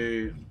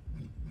say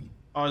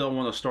I don't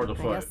want to start a I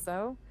fight. guess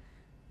so.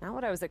 Not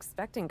what I was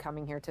expecting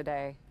coming here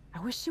today. I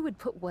wish she would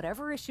put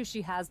whatever issue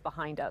she has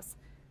behind us.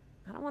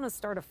 I don't want to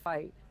start a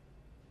fight.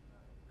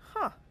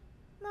 Huh.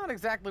 Not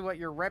exactly what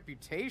your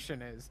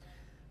reputation is,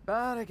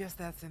 but I guess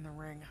that's in the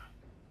ring.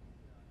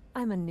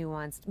 I'm a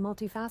nuanced,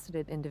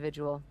 multifaceted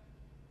individual.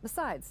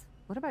 Besides,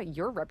 what about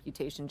your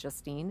reputation,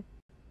 Justine?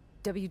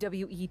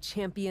 WWE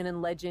champion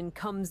and legend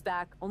comes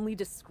back only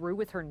to screw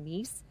with her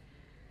niece?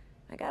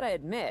 I gotta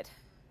admit,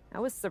 I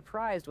was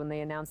surprised when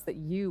they announced that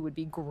you would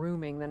be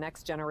grooming the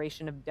next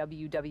generation of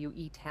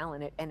WWE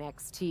talent at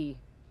NXT.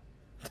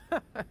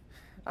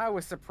 I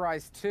was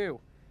surprised too.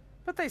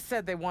 But they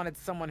said they wanted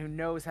someone who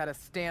knows how to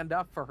stand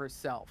up for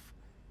herself.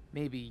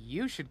 Maybe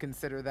you should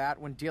consider that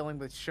when dealing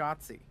with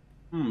Shotzi.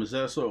 Is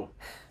that so?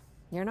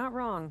 You're not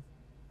wrong.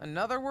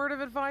 Another word of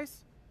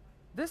advice?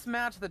 This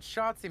match that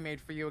Shotzi made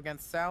for you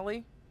against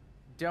Sally,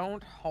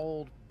 don't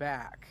hold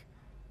back.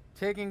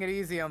 Taking it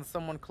easy on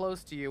someone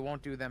close to you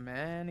won't do them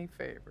any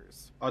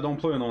favors. I don't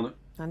plan on it.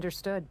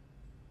 Understood.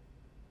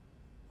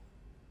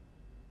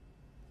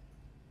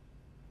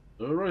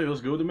 Alright, let's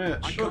go to the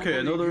match. Okay,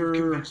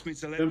 another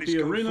empty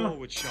arena.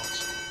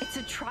 It's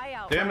a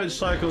tryout. Damage right?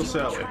 Psycho Do you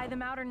wanna Sally. try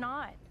them out or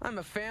not? I'm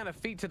a fan of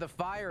Feet to the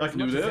Fire I as can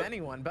do much as that.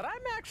 anyone, but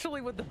I'm actually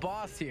with the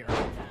boss here.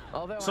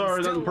 Although Sorry,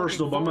 I'm still nothing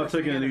personal, but I'm looking not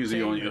forward to taking the it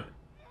easy on you.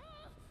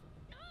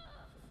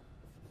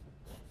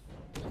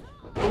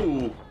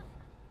 entertainment. Ooh.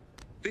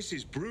 This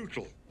is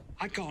brutal.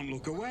 I can't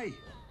look away.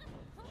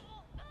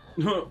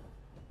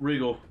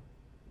 Regal.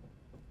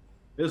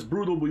 It's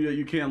brutal, but yet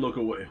you can't look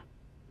away.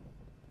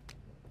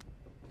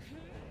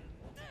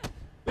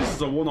 This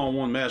is a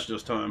one-on-one match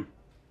this time.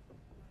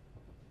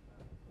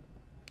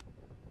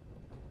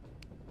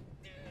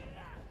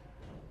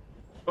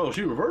 Oh,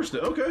 she reversed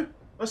it. Okay,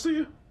 I see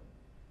you.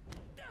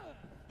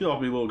 Get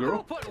off me, little girl.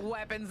 Who put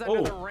weapons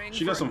under the Oh, ring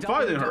she got for some a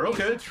fight in her. WWE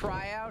Okay.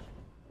 Tryout?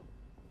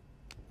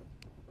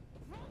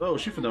 Oh,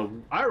 she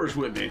finna Irish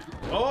with me.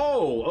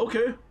 Oh,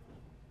 okay.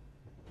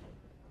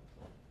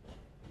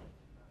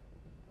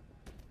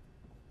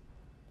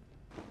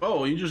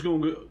 Oh, you just gonna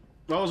go...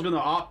 I was gonna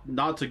opt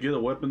not to get a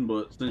weapon,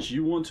 but since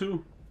you want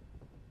to...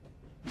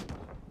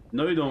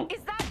 No, you don't.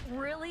 Is that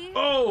really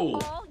Oh!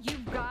 all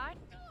you've got?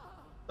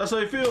 That's how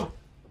you feel?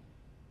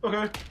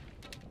 Okay.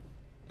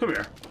 Come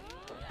here.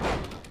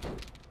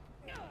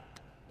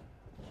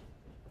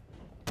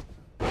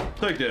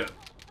 Take that.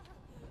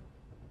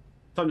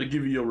 Time to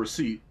give you your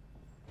receipt.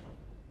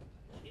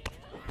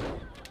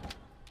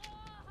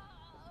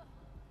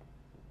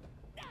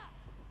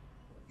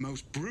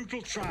 Most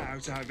brutal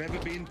tryout I've ever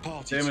been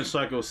party Damage to.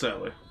 Psycho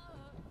Sally.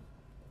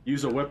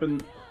 Use a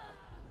weapon.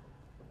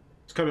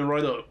 It's coming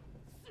right up.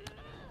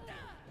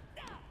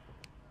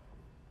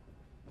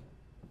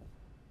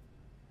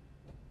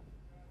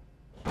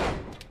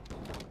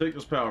 Take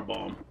this power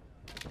bomb.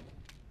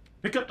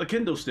 Pick up the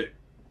kendo stick.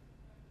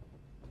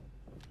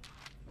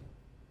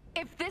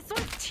 If this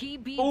was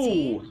TBT,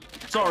 Oh,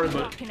 sorry, I'd be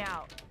but walking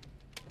out.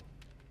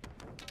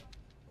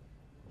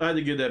 I had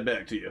to give that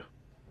back to you.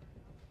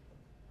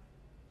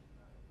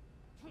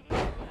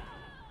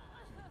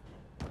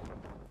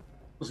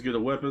 Let's get a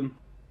weapon.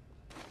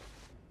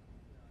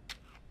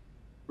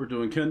 We're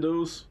doing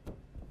kendos.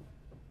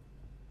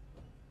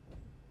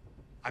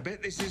 I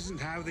bet this isn't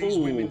how these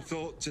Ooh. women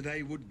thought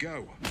today would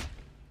go.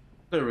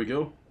 There we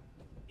go.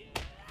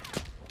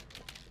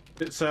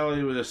 Hit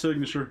Sally with a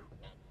signature.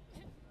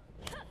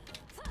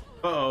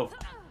 Uh-oh.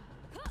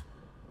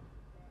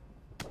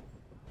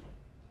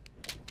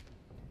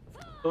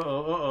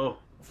 Uh-oh,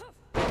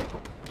 uh-oh.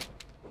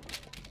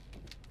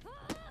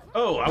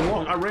 Oh,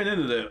 I ran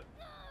into that.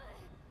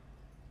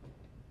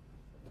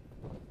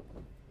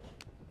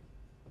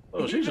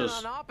 Oh, she's Even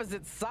just... on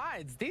opposite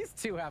sides, these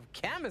two have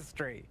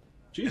chemistry.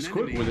 She's An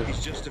quick enemy with it.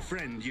 is just a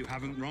friend you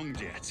haven't wronged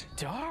yet.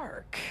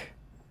 Dark.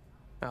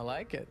 I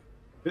like it.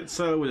 Hit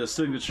Sally with a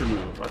signature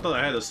move. I thought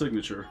I had a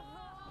signature.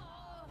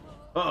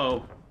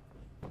 Uh-oh.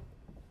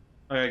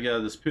 I gotta get out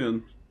of this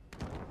pin.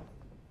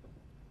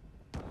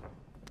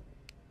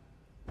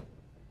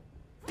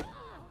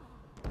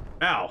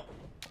 Ow.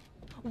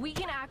 We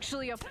can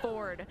actually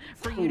afford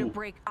for you to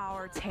break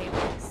our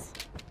tables.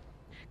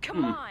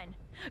 Come on,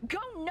 go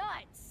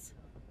nuts!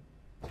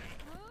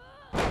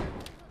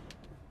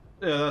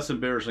 Yeah, that's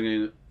embarrassing,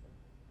 ain't it?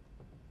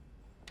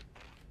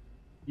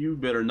 You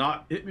better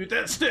not hit me with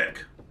that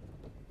stick.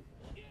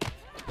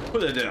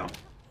 Put that down.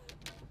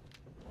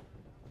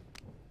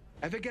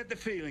 Ever get the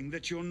feeling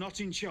that you're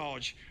not in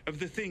charge of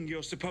the thing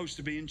you're supposed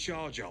to be in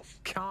charge of?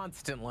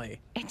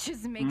 Constantly. It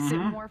just makes it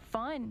more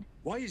fun.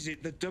 Why is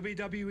it that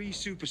WWE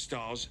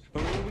superstars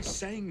are always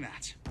saying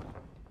that?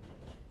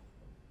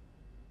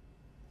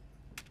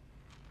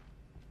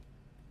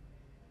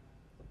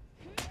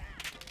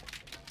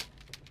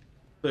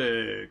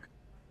 Sick.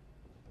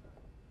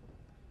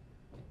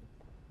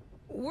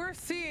 We're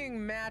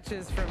seeing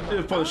matches from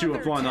It's fun she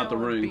would flying out the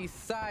talent ring.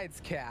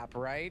 besides Cap,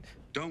 right?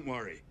 Don't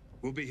worry.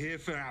 We'll be here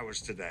for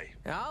hours today.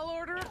 I'll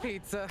order a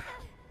pizza.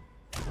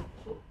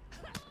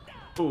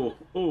 Oh,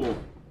 oh.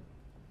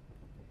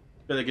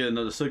 Gotta get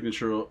another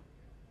signature up.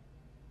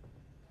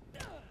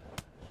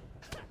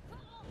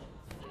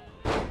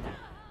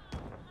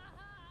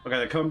 I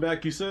gotta come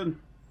back, you said?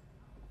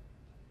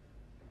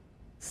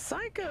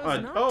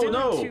 Psycho's not oh, doing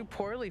no. too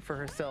poorly for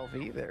herself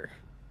either.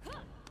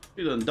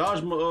 He done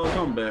dodged my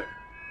comeback.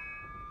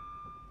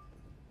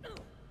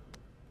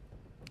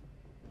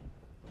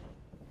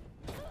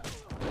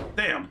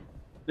 Damn.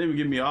 They didn't even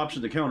give me an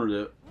option to counter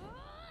that.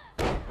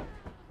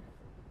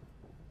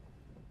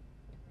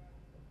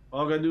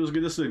 All I gotta do is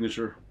get a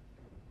signature.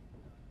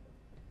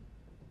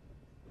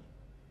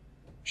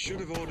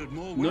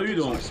 more No, you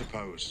weapons, don't. I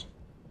suppose.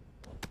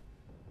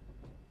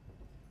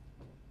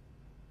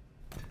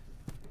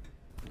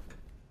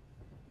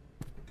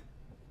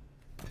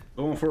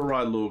 Going for a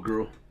ride, little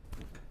girl.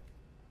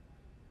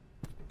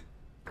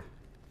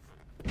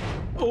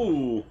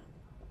 Oh.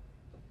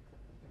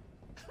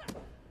 I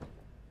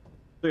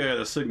think I got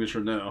a signature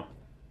now.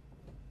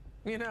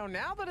 You know,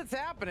 now that it's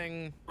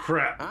happening,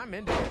 Crap. I'm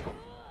into it.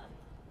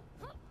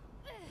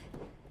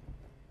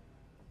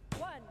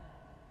 1,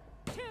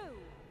 2.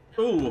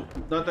 Oh,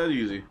 not that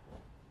easy.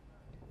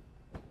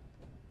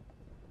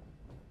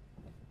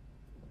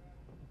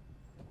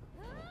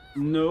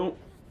 No.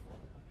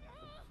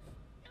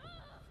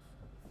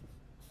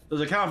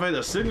 Does it count if I had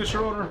a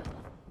signature on her? I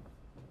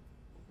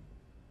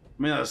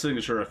mean, not a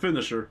signature, a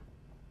finisher.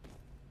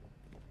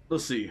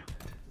 Let's see.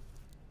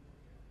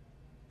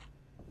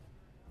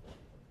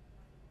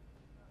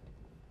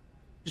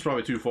 He's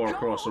probably too far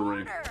across the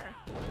ring.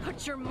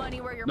 Put your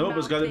money where your Nope, mouth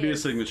it's got to be a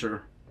is.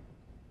 signature.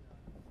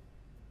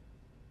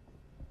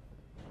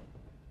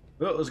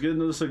 Well, let's get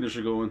into the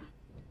signature going.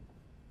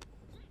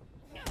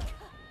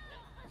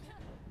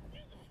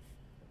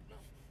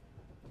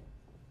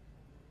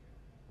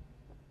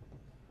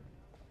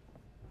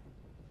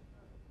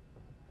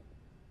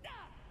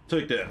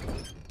 Take that.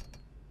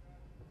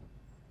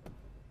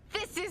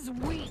 This is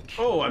weak.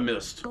 Oh, I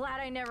missed.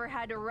 Glad I never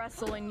had to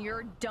wrestle in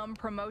your dumb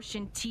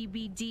promotion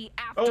TBD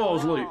after all. Oh, I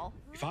was late.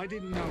 If I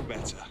didn't know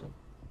better,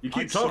 You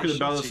keep I'd say talking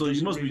about it, Shotzi so you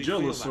doesn't must be really feel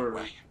jealous, that sir.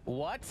 way.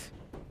 What?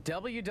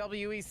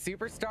 WWE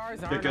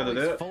superstars Kick aren't out of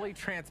always that. fully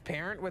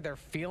transparent with their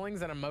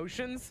feelings and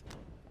emotions?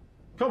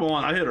 Come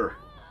on, I hit her.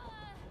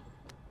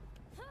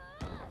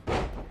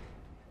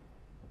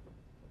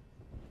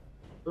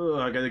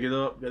 I gotta get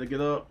up, gotta get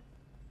up.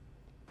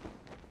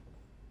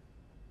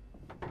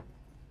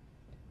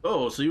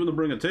 Oh, so you want to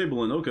bring a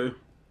table in? Okay.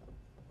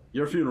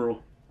 Your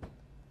funeral.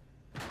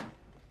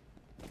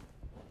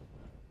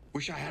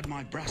 Wish I had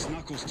my brass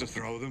knuckles to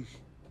throw them.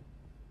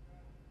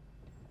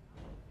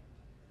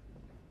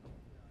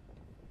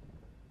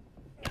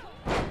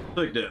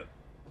 Take that.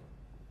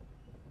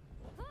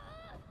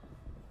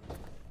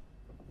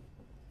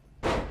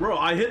 Bro,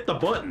 I hit the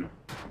button.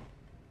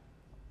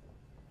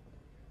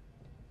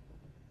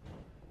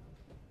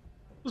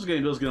 This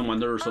game does get on my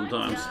nerves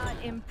sometimes. I'm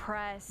not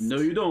impressed. No,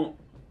 you don't.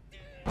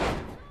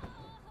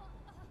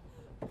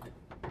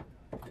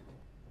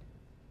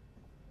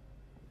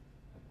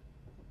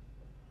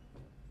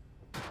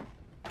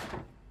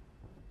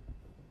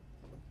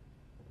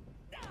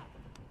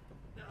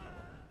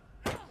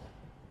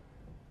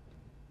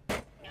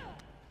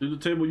 To the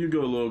table you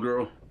go, little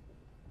girl.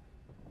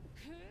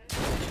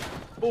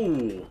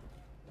 Oh.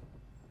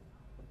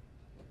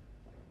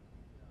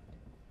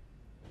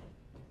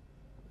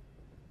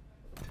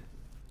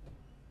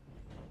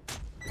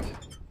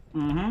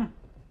 Mm-hmm.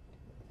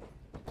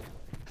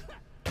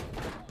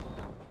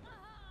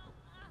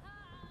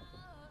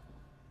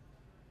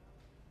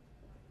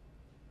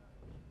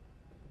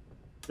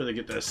 Gotta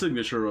get that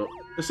signature up.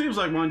 It seems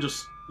like mine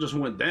just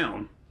went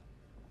down.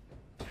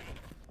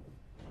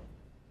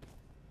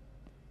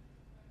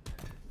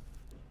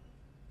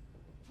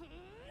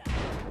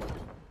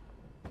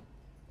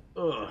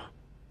 Ugh.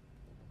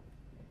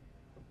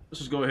 Let's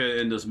just go ahead and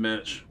end this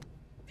match.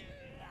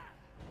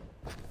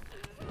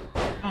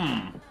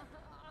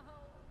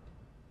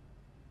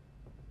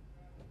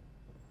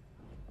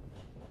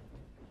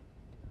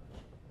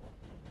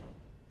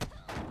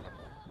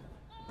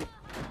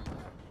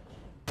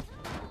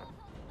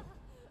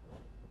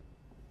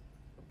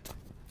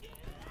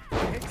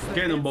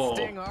 Cannonball.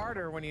 Sting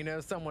harder when you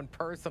know someone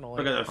personally.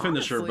 I got a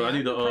finisher, Honestly, but I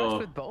need I'm to impressed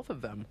with both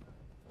of them.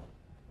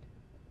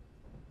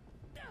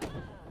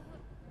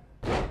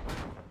 I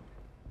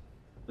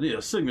need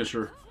a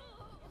signature.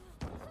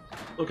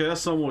 Okay,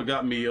 that's somewhat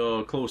got me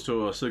close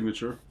to a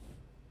signature.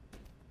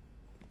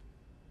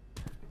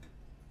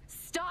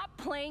 Stop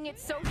playing it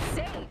so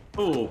safe.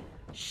 Oh.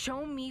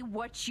 Show me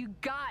what you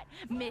got,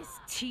 Miss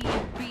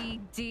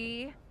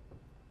TBD.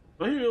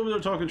 I hear you over there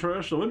talking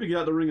trash, so let me get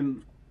out the ring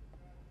and...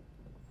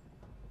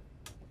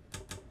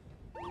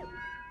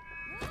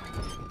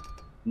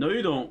 No,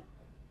 you don't.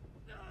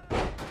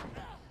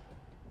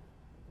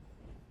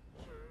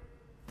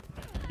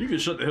 You can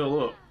shut the hell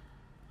up.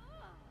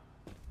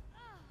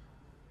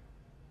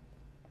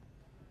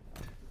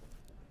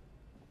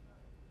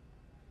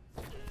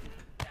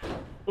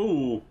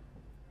 Ooh.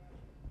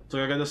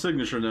 So I got a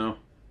signature now.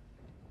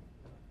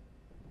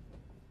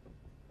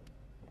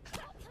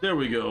 There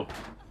we go.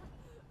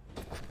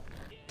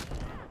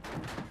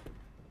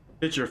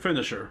 Hit your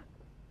finisher.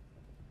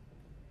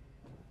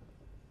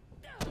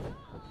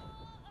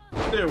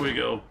 There we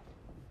go.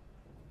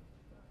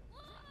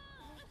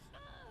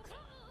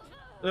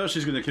 Oh,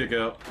 she's gonna kick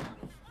out.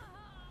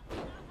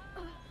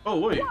 Oh,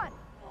 wait. 1,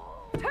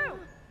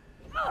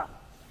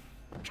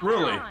 2.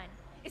 Really? Come on.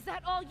 Is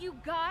that all you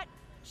got?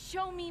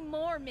 Show me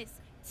more, Miss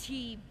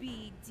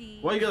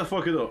TBD. Why you gotta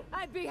fuck it up?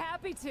 I'd be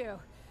happy to.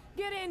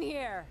 Get in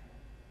here.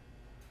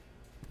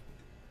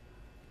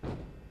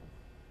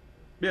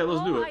 Yeah,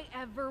 let's do All it.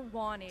 I ever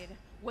wanted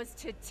was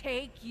to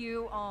take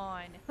you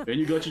on. And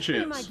you got your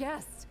Be my chance.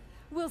 guest.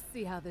 We'll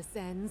see how this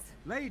ends.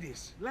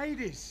 Ladies,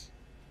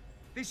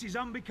 this is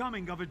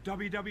unbecoming of a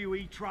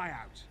WWE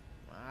tryout.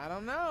 I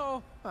don't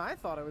know. I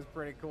thought it was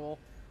pretty cool.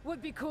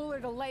 Would be cooler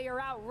to lay her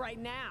out right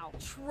now.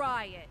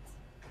 Try it.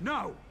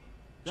 No,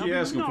 She there'll be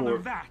asking none for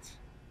of it. that.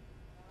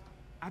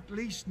 At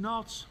least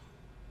not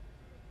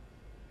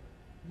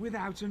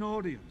without an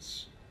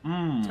audience.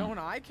 Don't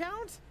I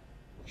count?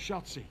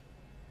 Shotzi,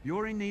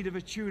 you're in need of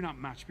a tune-up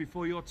match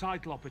before your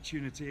title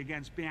opportunity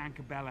against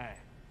Bianca Belair.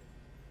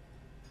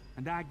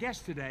 And our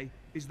guest today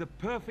is the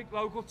perfect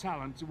local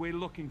talent we're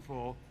looking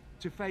for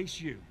to face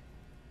you.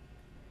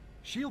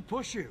 She'll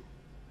push you.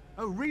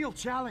 A real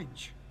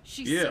challenge.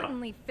 She Yeah.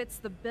 certainly fits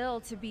the bill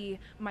to be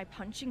my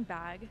punching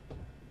bag.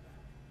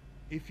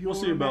 If you're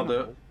We'll see about that.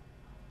 amenable,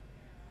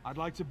 I'd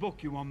like to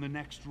book you on the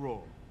next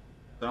Raw.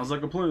 Sounds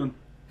like a plan.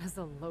 As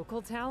a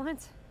local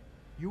talent?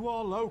 You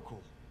are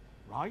local,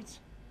 right?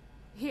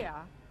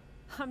 Yeah.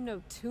 I'm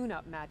no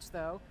tune-up match,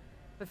 though.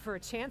 But for a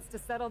chance to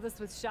settle this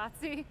with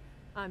Shotzi,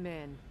 I'm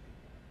in.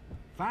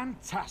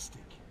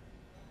 Fantastic.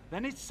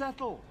 Then it's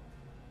settled.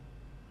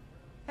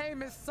 Hey,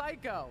 Miss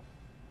Psycho.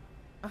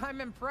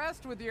 I'm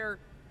impressed with your...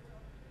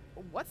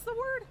 What's the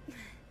word?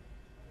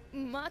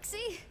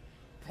 Moxie?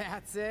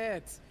 That's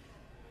it.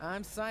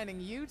 I'm signing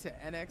you to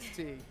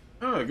NXT.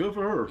 Ah, good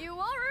for her. You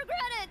won't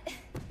regret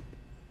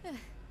it!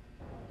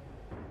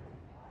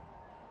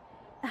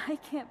 I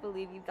can't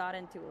believe you got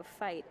into a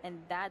fight, and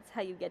that's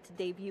how you get to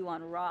debut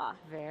on Raw.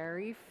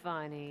 Very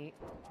funny.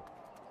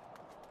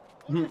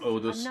 Oh,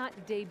 I'm this. not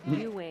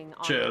debuting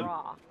on Chad.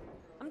 Raw.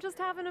 I'm just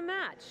having a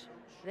match.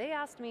 They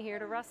asked me here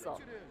to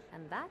wrestle,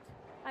 and that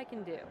I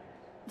can do.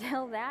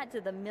 Tell that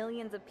to the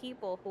millions of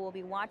people who will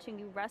be watching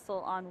you wrestle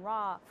on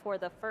Raw for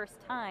the first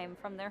time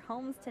from their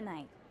homes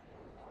tonight.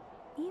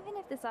 Even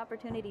if this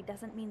opportunity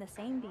doesn't mean the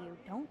same to you,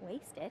 don't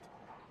waste it.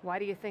 Why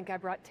do you think I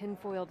brought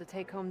tinfoil to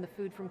take home the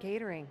food from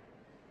catering?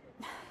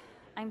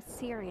 I'm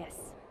serious.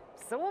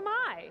 So am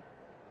I.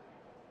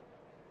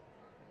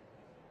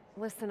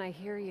 Listen, I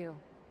hear you,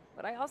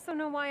 but I also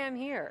know why I'm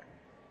here.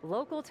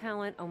 Local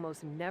talent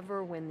almost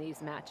never win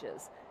these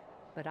matches,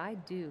 but I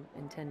do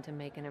intend to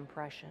make an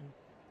impression.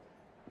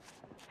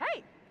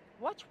 Hey,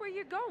 watch where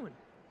you're going.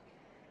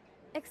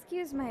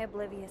 Excuse my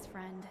oblivious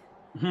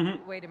friend.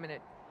 Wait a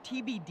minute,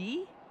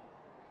 TBD?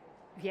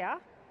 Yeah?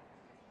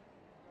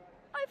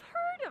 I've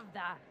heard of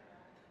that.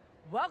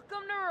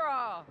 Welcome to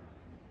Raw.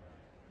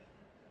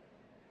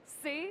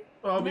 See?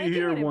 I'll be Making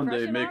here an one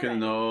day impression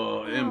making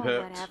already.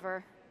 impact.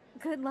 Whatever.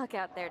 Good luck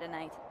out there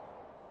tonight.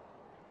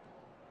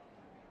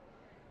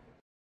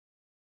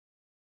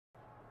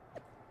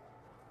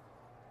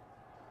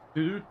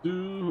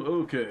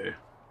 Okay.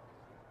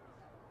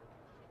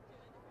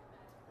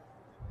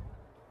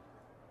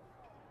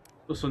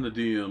 Listen to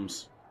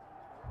DMs.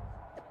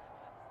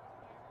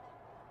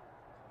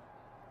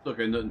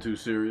 Okay, nothing too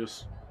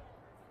serious.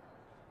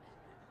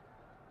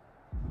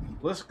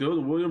 Let's go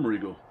to William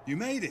Regal. You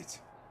made it.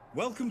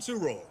 Welcome to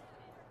Raw.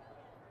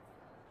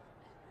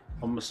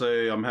 I'm gonna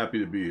say I'm happy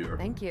to be here.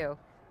 Thank you.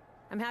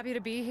 I'm happy to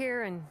be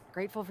here and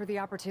grateful for the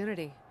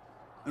opportunity.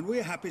 And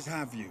we're happy to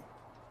have you.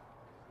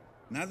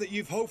 Now that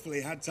you've hopefully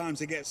had time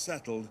to get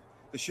settled,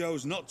 the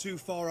show's not too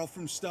far off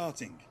from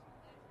starting.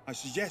 I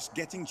suggest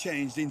getting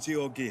changed into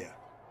your gear.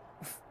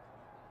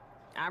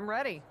 I'm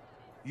ready.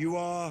 You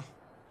are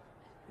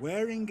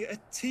wearing a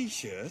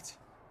t-shirt?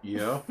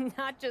 Yeah.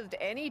 Not just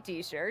any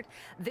t-shirt,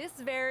 this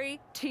very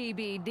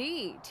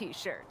TBD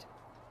t-shirt.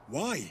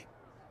 Why?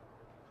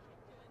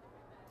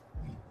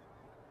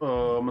 I'm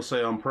gonna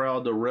say I'm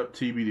proud to rep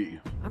TBD.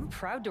 I'm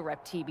proud to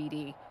rep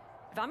TBD.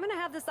 If I'm gonna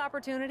have this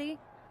opportunity,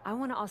 I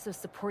want to also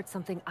support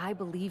something I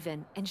believe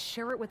in and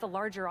share it with a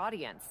larger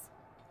audience.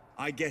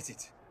 I get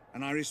it,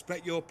 and I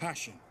respect your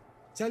passion.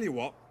 Tell you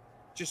what,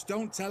 just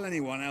don't tell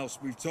anyone else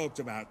we've talked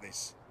about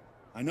this.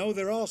 I know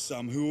there are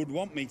some who would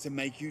want me to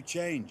make you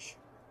change.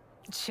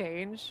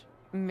 Change?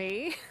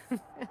 Me?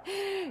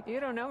 You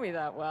don't know me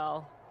that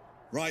well.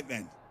 Right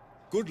then.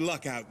 Good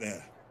luck out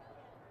there.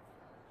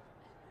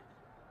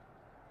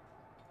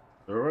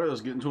 Alright,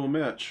 let's get into a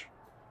match.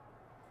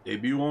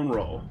 Debut on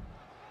Raw.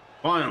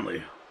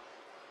 Finally.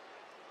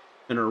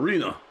 An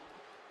arena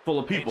full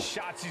of people. And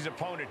Shotzi's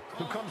opponent,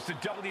 who comes to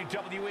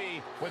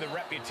WWE with a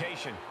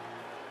reputation.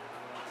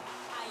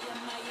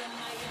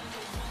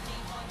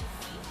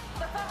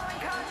 The following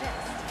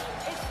contest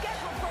is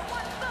scheduled for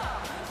one fall,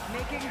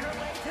 making her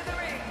way to the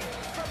ring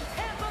from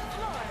Tampa,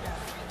 Florida.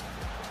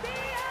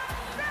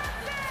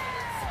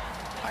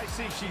 I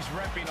see she's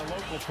repping a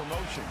local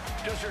promotion.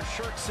 Does her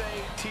shirt say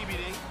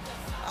TBD?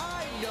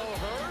 I know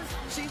her.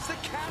 She's the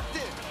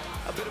captain.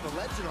 A bit of a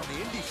legend on the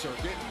indie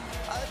circuit.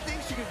 I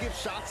think she could give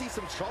Shotzi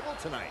some trouble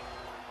tonight.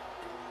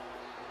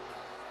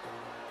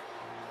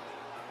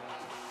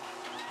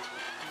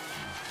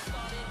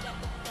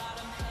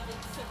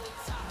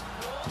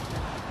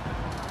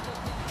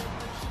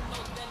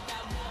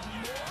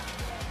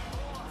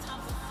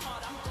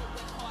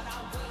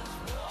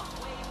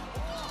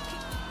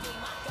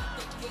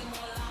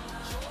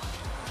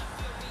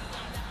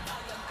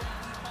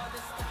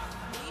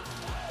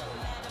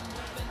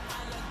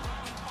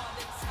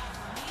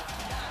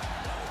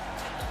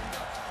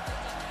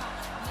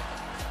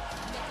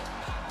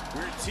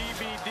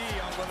 TBD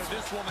on whether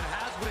this woman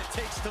has what it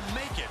takes to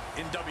make it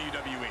in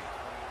WWE.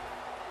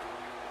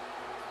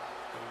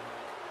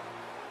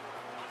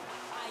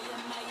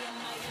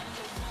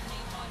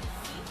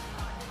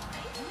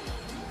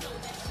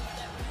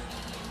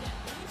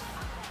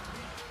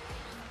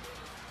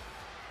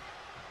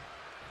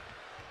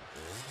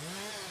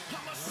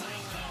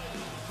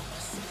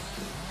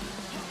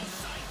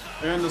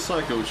 And the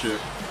Psycho chick.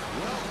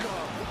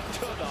 Welcome to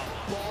the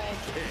ball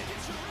pit.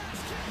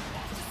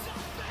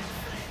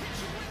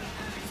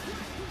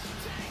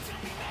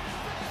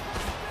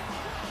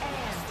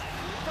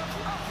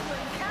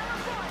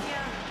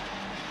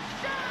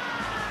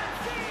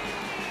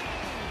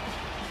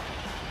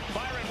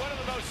 Byron, one of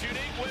the most unique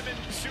women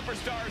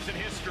superstars in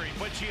history,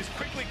 but she has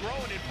quickly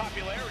grown in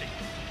popularity.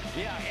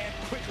 Yeah, and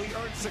quickly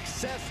earned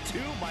success too,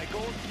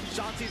 Michael.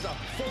 Shotzi's a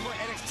former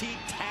NXT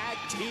Tag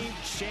Team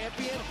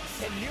Champion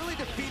and nearly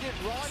defeated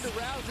Ronda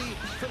Rousey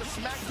for the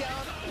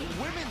SmackDown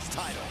Women's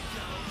title.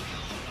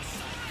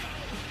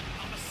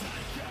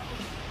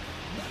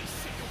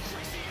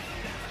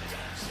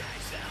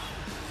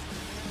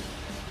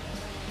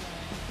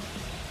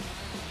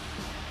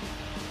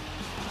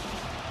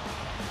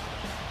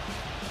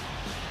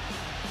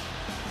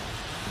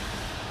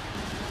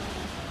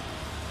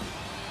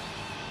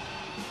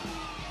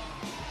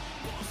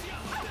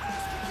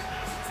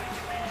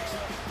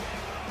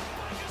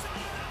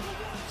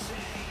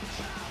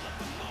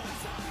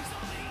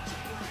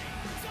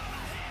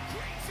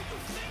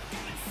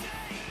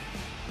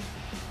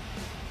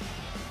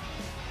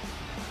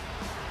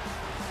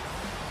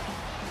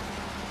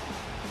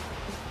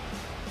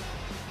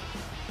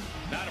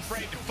 Not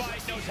afraid to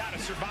fight, knows how to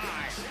survive.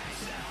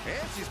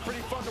 And she's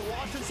pretty fun to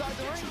watch inside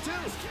the ring, too.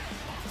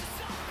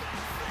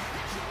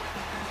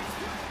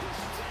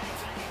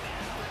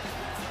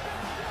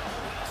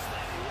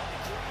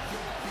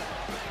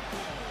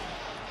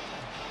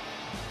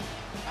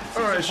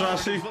 All right,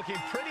 Shotzi.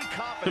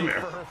 Come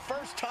here.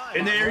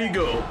 And there you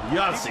go,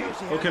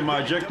 Yahtzee. Okay, my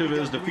objective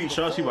is defeat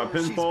Shotzi by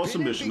pinfall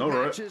submission. All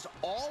right.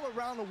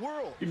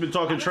 You've been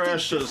talking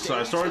trash since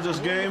I started this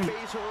game,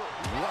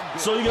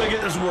 so you gotta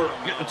get this work.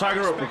 Get the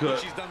Tiger uppercut.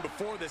 She's done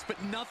before this,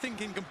 but nothing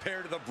can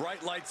compare to the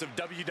bright lights of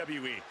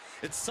WWE.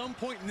 At some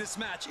point in this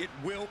match, it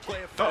will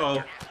play a factor.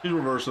 Uh-oh, he's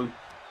reversing.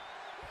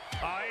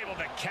 Able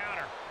to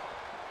counter.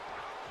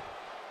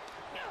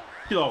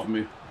 Get off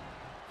me.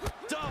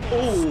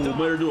 Oh,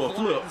 better do a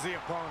flip.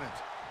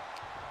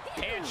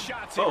 And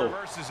Shotzi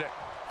reverses it.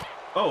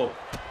 Oh.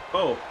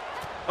 Oh.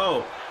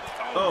 Oh.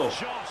 Oh.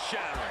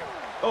 Jaw-shattering.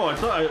 Oh, I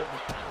thought I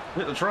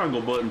hit the triangle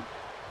button.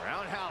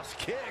 Roundhouse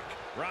kick.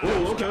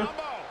 Oh, okay.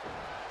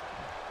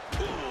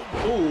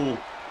 Oh.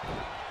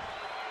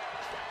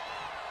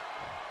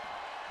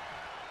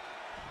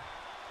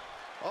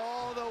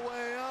 All the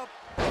way up.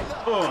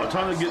 Oh,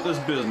 time to get this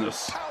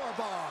business.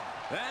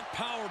 That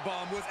power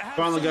bomb was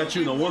Finally got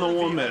you in a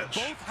one-on-one match.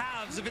 both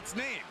halves of its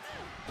name.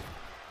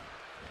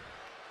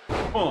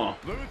 Oh.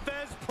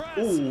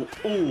 Ooh,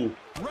 ooh.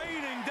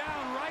 Raining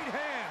down right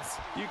hands.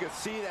 You can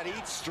see that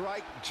each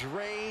strike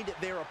drained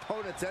their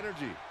opponent's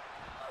energy.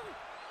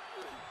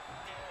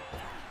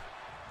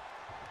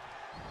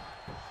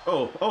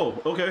 Oh,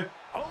 okay.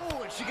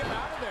 Oh, and she got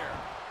out of there.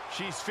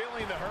 She's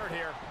feeling the hurt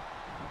here.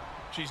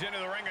 She's into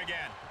the ring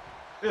again.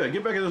 Yeah,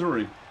 get back in this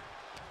ring.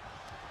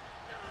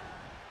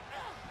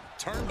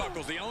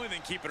 Turnbuckle's the only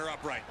thing keeping her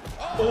upright.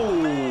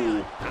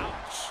 Oh.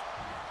 Ouch.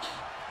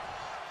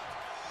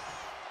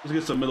 Let's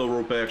get some middle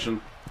rope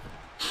action.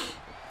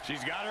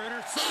 She's got her in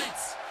her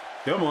sights.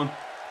 Come on.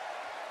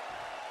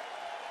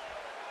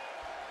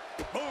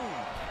 Boom.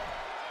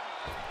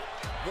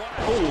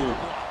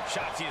 Oh.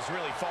 Shotzi is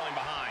really falling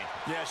behind.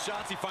 Yeah,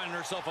 Shotzi finding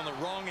herself on the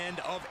wrong end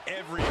of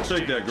every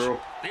Take that, girl.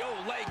 The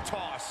old leg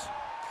toss.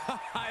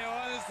 I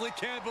honestly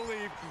can't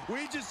believe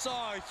we just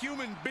saw a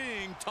human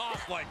being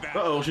tossed like that.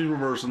 Uh-oh, she's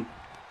reversing.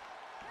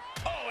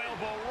 Oh,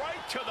 elbow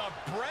right to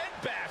the bread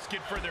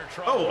basket for their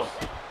troubles.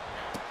 Oh.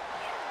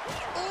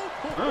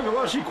 I don't know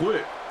why she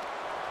quit.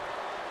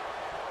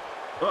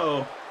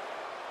 Uh-oh.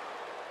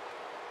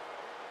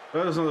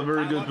 That is not a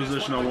very good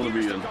position I want to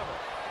be in.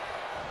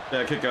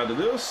 Yeah, kick out to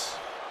this.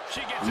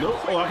 Nope.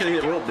 Oh, I can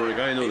hit rope break.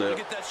 I didn't know that.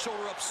 Get that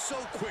shoulder up so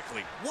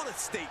quickly. What a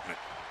statement.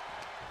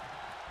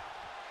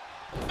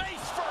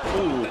 Face first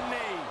Ooh. with the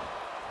knee.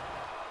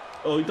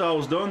 Oh, you thought I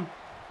was done?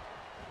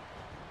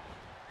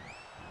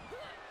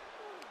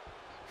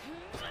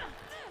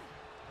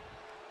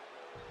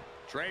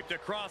 Draped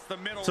across the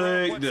middle.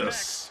 Take What's this.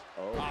 Next?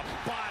 A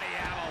body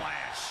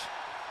avalanche.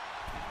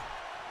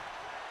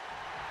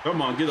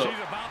 Come on, get up. She's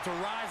about to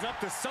rise up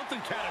to something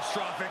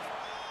catastrophic.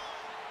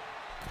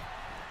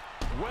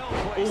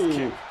 Well-placed Ooh.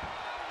 kick.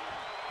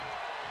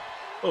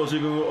 Oh, so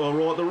you gonna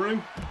roll out the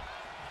ring?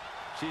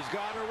 She's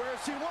got her where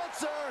she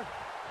wants her.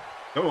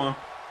 Come on.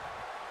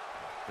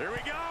 Here we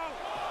go.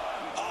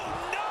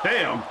 Oh, no.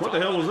 Damn, what the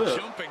hell was that?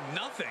 Jumping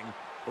nothing.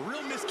 A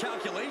real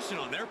miscalculation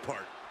on their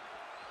part.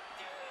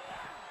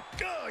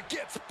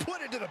 Gets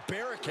put into the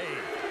barricade.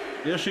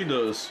 Yes, she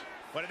does.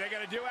 What are they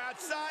going to do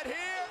outside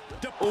here?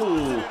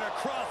 Deposited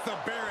across the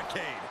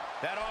barricade.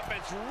 That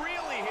offense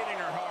really hitting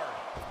her hard.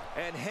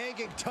 And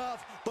hanging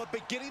tough, but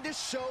beginning to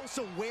show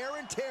some wear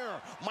and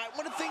tear. Might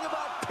want to think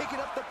about picking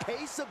up the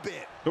pace a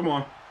bit. Come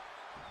on.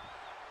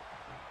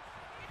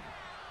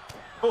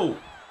 Oh.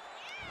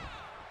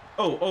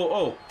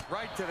 Oh.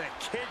 Right to the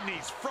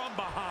kidneys from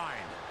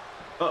behind.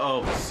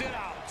 Uh-oh. Sit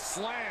out,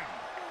 slam.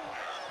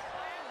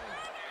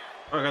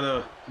 I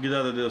gotta get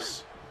out of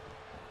this.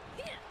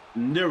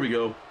 There we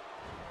go.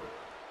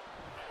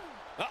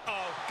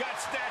 Uh-oh,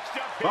 got snatched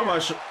up here.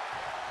 Bye-bye.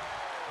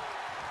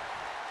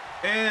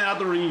 And out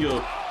the ring you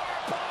go.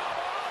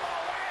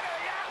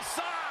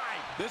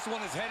 This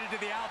one is headed to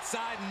the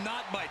outside,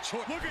 not by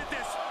choice. Look at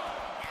this.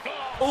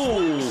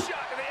 Oh.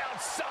 Shot to the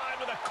outside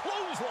with a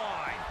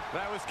clothesline.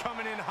 That was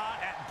coming in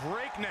hot at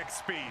breakneck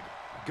speed.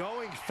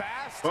 Going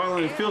fast.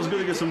 Finally, it feels good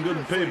to get some good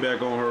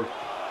payback on her.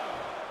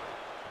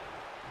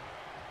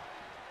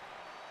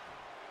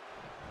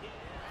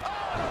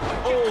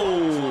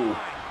 Oh.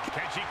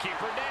 Can she keep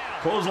her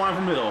down? Clothesline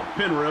from middle.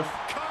 Pin ref.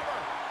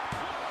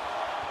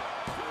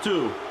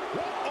 2.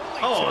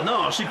 Oh,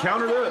 no. She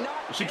countered it.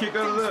 She kicked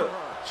out of that.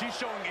 She's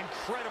showing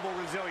incredible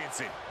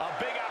resiliency. A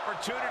big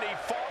opportunity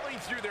falling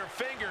through their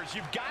fingers.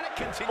 You've got to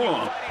continue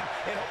fighting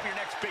and hope your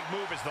next big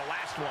move is the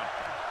last one.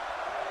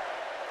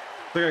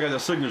 I think I got a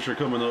signature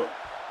coming up.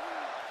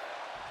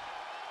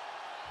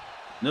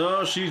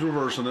 No, she's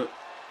reversing it.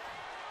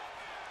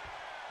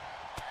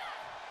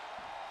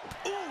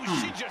 Ooh,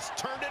 she just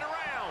turned it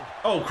around.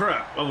 Oh,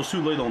 crap. I was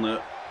too late on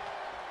that.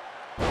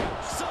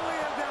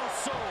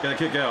 Gotta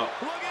kick out.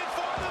 Looking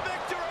for the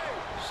victory.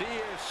 She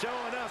is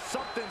showing us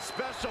something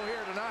special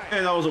here tonight.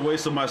 And that was a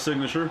waste of my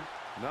signature.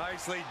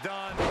 Nicely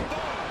done.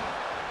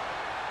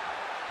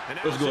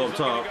 Let's go up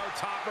top. Go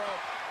top rope.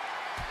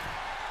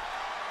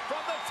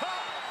 From the top.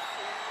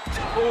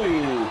 Oh. Are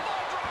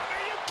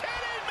you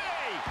kidding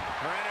me?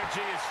 Her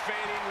energy is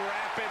fading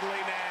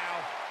rapidly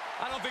now.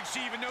 I don't think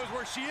she even knows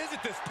where she is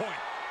at this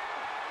point.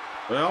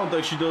 Well, I don't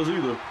think she does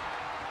either.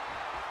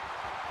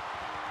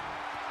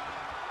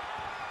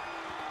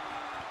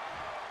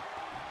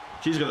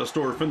 She's got a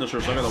stored finisher,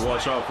 so I gotta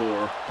watch out for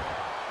her.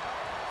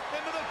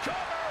 Into the cover.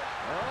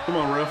 Come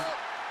on, ref.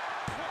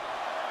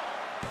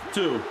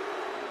 2.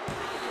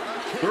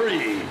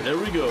 3. There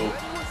we go. When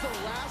was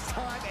the last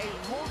time a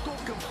local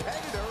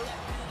competitor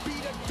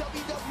beat a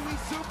WWE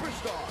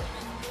superstar?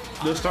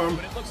 This time?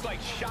 But it looks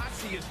like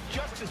Shotzi is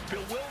just as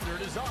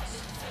bewildered as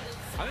us.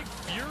 I think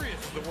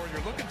furious is the word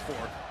you're looking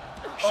for.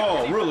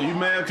 Oh, really? You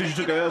mad because you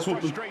took an ass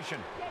whooping?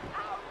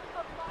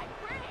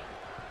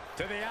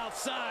 To the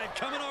outside,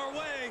 coming our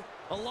way.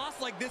 A loss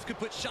like this could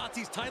put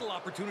Shotzi's title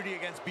opportunity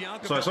against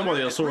Bianca. Sorry,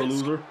 somebody a sore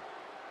loser.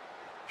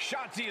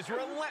 Shotzi is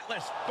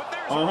relentless, but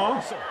there's a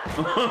reversal.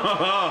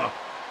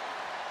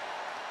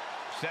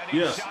 Setting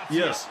Yes, Shotzi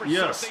yes, up for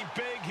yes. something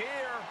big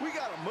here. We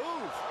gotta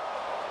move.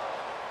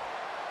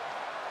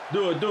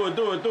 Do it, do it,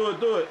 do it, do it,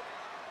 do it.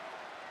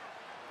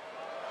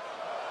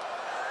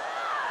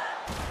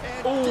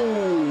 And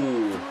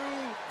through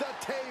the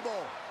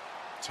table.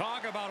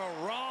 Talk about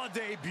a Raw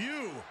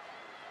debut.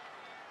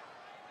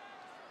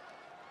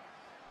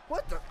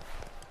 What the?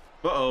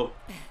 Uh-oh.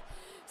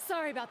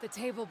 Sorry about the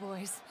table,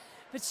 boys.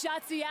 But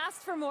Shotzi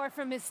asked for more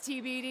from Miss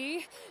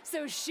TBD,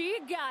 so she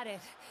got it.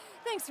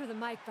 Thanks for the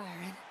mic,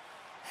 Byron.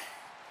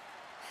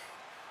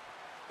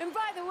 And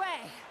by the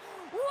way,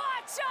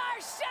 watch our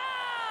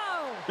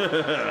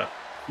show!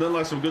 Nothing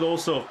like some good old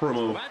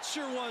self-promo. That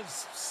sure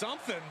was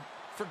something.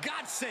 For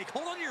God's sake,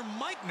 hold on to your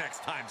mic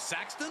next time,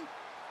 Saxton.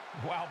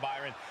 Wow,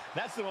 Byron,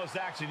 that's the most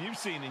action you've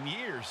seen in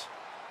years.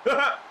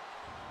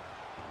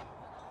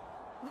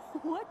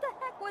 What the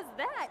heck was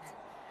that?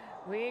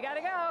 We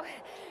gotta go.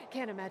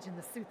 Can't imagine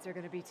the suits are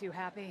gonna be too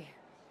happy.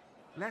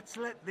 Let's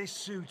let this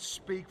suit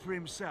speak for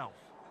himself,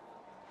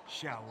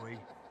 shall we?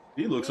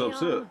 He looks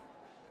upset.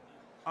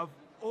 Of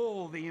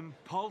all the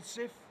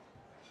impulsive,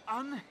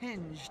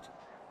 unhinged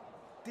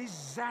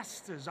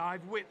disasters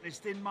I've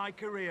witnessed in my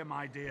career,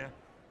 my dear,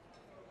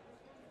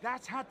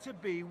 that had to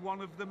be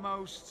one of the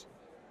most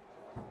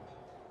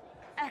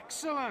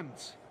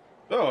excellent.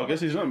 Oh, I guess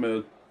he's not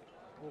mad.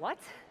 What?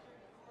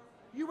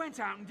 You went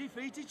out and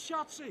defeated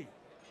Shotzi.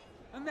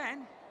 And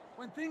then,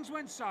 when things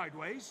went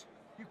sideways,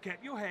 you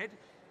kept your head,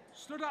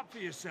 stood up for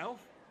yourself,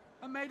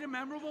 and made a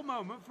memorable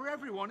moment for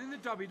everyone in the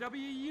WWE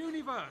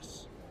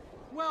Universe.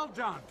 Well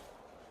done.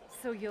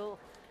 So you'll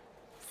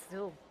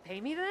still pay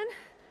me then?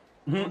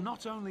 You're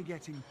not only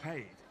getting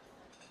paid,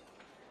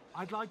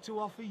 I'd like to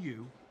offer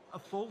you a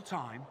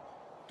full-time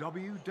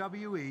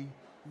WWE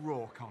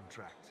Raw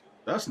contract.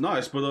 That's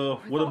nice,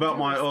 but what about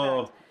my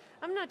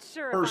I'm not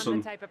sure person? if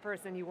I'm the type of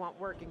person you want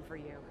working for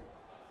you.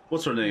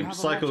 What's her We name? have a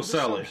Psycho lot of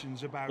Sally.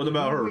 assumptions about What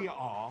about who her? we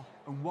are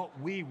and what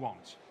we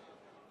want.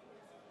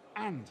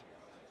 And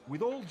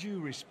with all due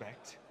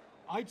respect,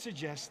 I'd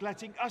suggest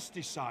letting us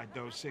decide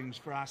those things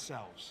for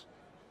ourselves.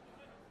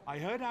 I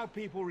heard how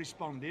people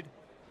responded,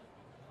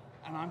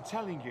 and I'm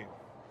telling you,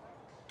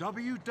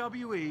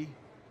 WWE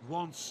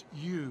wants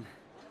you.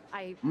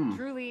 I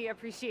truly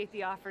appreciate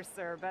the offer,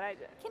 sir, but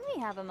Can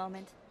we have a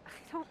moment?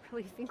 I don't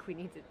really think we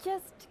need to...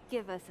 Just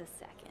give us a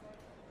second.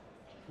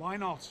 Why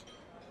not?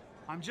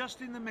 I'm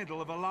just in the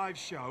middle of a live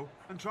show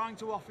and trying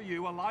to offer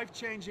you a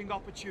life-changing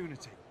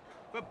opportunity.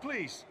 But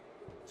please,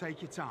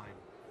 take your time.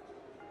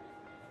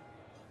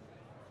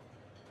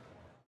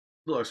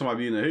 Look like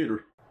somebody being a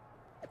hater.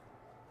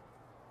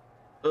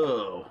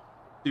 Oh,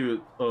 see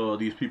what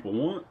these people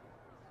want.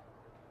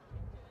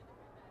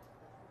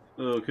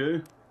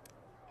 Okay.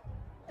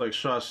 Like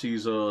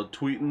Shotzi's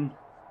tweeting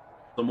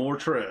some more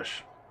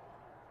trash.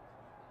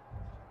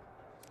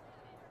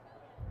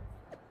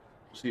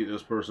 See what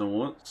this person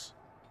wants.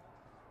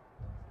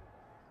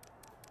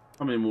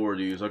 How many more of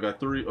these? I got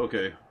 3.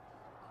 Okay.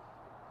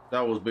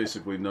 That was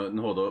basically nothing.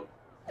 Hold up.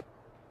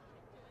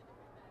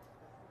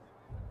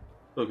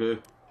 Okay.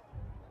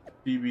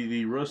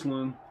 DVD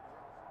Wrestling.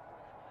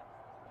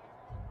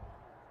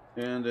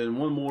 And then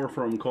one more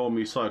from Call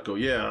Me Psycho.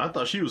 Yeah, I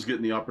thought she was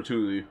getting the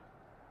opportunity.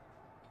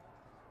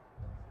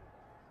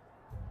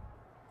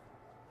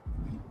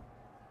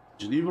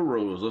 Geneva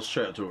Rose, let's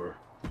chat to her.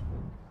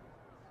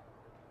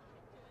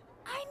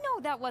 I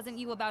know that wasn't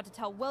you about to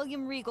tell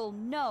William Regal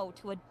no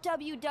to a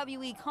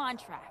WWE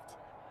contract.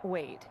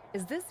 Wait,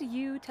 is this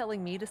you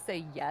telling me to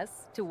say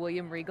yes to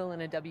William Regal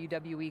in a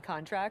WWE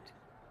contract?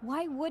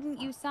 Why wouldn't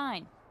you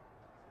sign?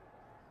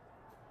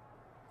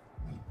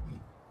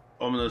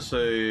 I'm gonna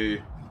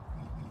say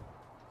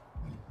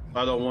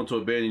I don't want to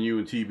abandon you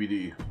in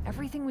TBD.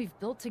 Everything we've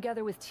built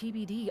together with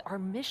TBD, our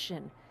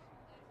mission.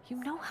 You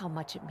know how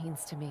much it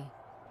means to me.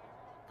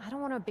 I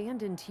don't want to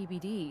abandon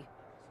TBD.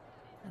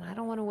 And I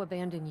don't want to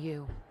abandon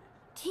you.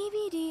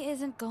 TBD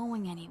isn't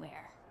going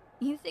anywhere.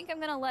 You think I'm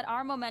gonna let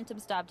our momentum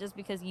stop just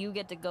because you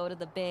get to go to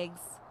the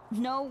bigs?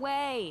 No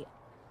way!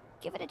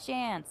 Give it a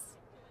chance.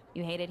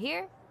 You hate it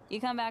here,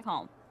 you come back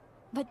home.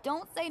 But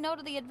don't say no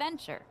to the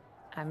adventure.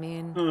 I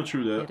mean,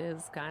 true that. It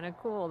is kind of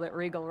cool that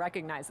Regal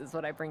recognizes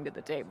what I bring to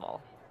the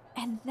table.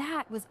 And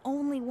that was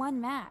only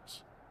one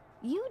match.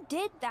 You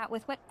did that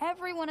with what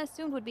everyone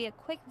assumed would be a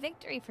quick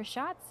victory for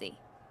Shotzi.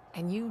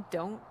 And you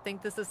don't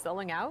think this is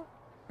selling out?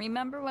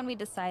 Remember when we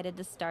decided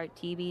to start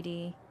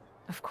TBD?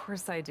 Of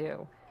course I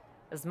do.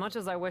 As much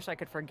as I wish I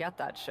could forget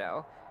that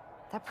show,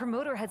 that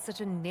promoter had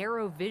such a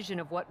narrow vision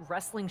of what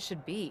wrestling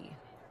should be.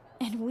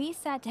 And we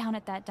sat down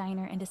at that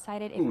diner and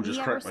decided if we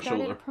ever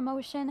started a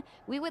promotion,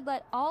 we would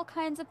let all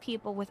kinds of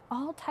people with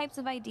all types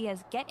of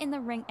ideas get in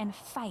the ring and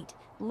fight,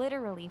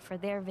 literally, for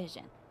their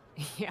vision.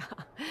 Yeah,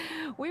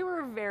 we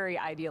were very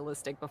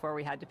idealistic before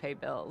we had to pay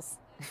bills.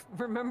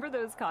 Remember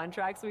those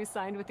contracts we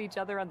signed with each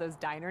other on those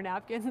diner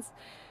napkins?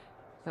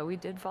 But we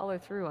did follow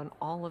through on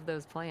all of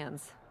those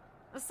plans.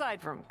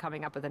 Aside from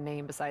coming up with a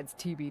name besides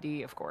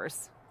TBD, of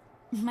course.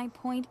 My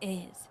point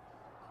is,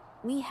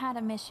 we had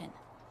a mission.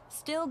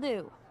 Still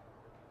do.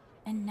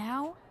 And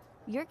now,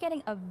 you're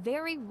getting a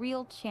very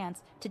real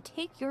chance to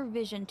take your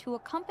vision to a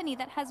company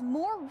that has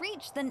more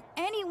reach than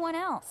anyone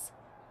else.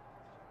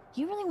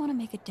 You really want to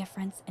make a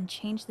difference and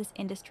change this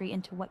industry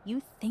into what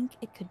you think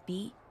it could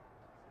be?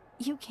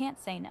 You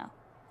can't say no.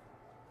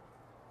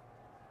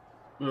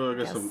 Well, I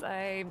guess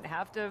I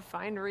have to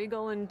find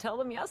Regal and tell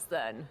them yes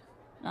then.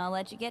 I'll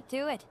let you get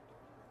to it.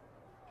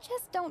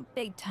 Just don't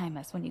big time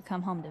us when you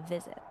come home to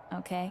visit,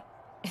 okay?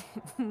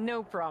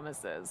 No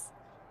promises.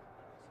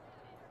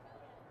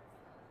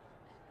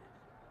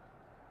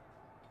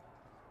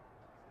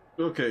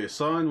 Okay,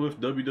 sign with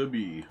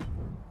WWE.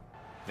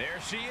 There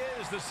she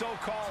is, the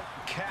so-called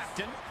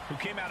captain, who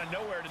came out of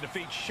nowhere to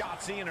defeat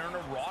Shotzi and earn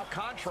a Raw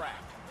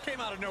contract. Came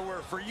out of nowhere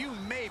for you,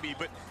 maybe,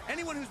 but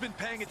anyone who's been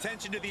paying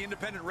attention to the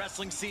independent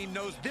wrestling scene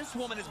knows this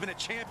woman has been a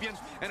champion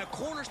and a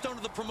cornerstone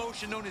of the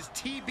promotion known as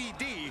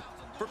TBD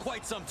for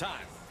quite some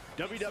time.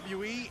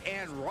 WWE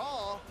and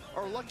Raw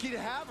are lucky to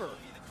have her.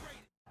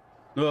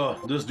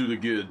 Oh, this dude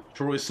again,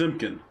 Troy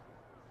Simpkin.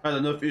 I had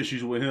enough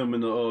issues with him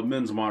in the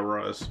men's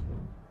MyRise.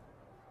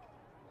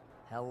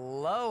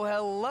 Hello,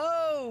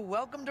 hello!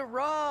 Welcome to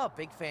Raw!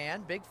 Big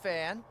fan, big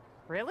fan.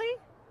 Really?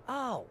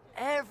 Oh,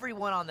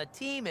 everyone on the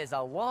team is a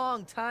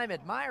long-time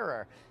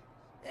admirer.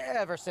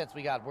 Ever since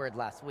we got word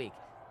last week.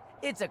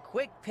 It's a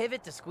quick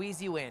pivot to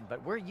squeeze you in,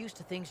 but we're used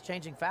to things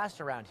changing fast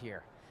around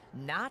here.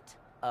 Not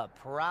a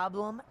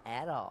problem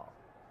at all.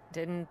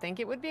 Didn't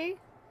think it would be?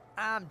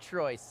 I'm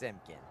Troy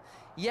Simpkin.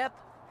 Yep,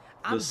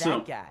 I'm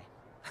that guy.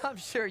 I'm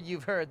sure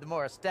you've heard the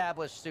more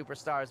established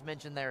superstars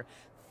mention their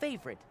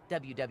favorite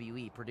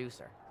WWE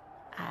producer.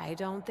 I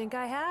don't think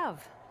I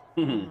have.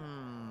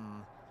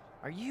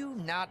 Are you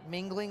not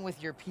mingling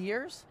with your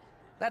peers?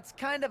 That's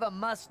kind of a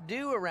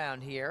must-do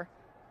around here.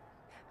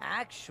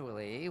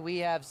 Actually, we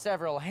have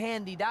several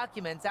handy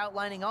documents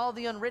outlining all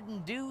the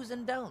unwritten do's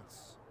and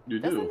don'ts. You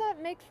do. Doesn't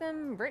that make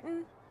them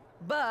written?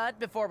 But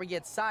before we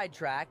get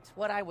sidetracked,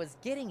 what I was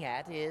getting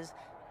at is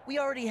we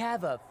already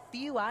have a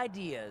few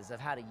ideas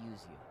of how to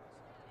use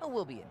you.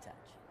 We'll be in touch.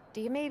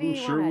 Do you maybe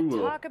want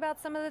to talk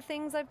about some of the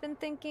things I've been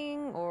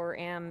thinking or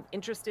am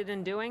interested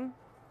in doing?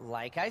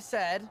 Like I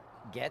said,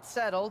 get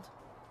settled.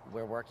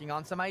 We're working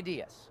on some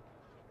ideas.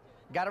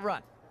 Gotta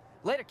run.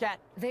 Later, Cat.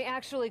 They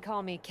actually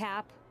call me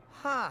Cap.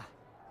 Huh.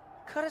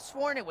 Could have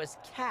sworn it was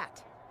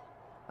Cat.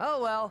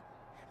 Oh well.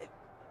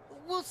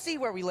 We'll see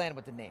where we land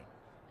with the name.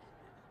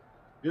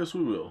 Yes,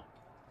 we will.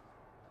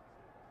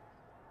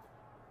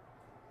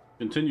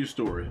 Continue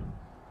story.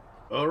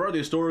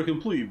 Alrighty, story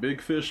complete.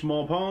 Big fish,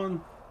 small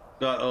pond.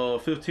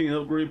 Got 15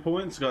 upgrade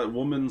points. Got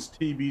women's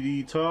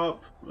TBD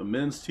top,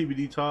 men's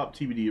TBD top,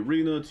 TBD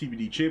arena,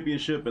 TBD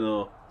championship, and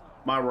a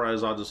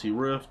MyRise Odyssey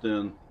Rift.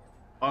 And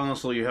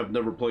honestly, have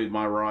never played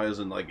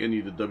MyRise in like any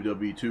of the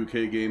WWE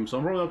 2K games, so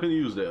I'm probably not gonna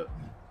use that.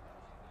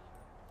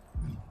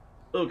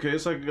 Okay,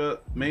 so I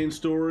got main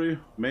story.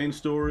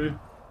 Okay,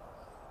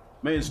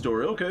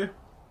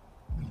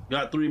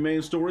 got 3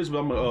 main stories, but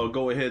I'm gonna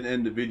go ahead and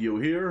end the video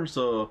here.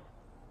 So.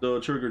 The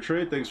Trigger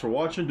Trade, thanks for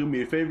watching. Do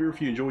me a favor, if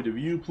you enjoyed the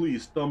view,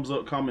 please thumbs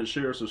up, comment,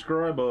 share,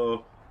 subscribe.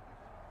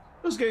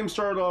 This game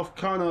started off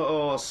kind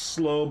of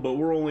slow, but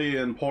we're only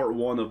in part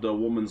 1 of the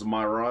woman's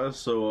MyRise,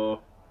 so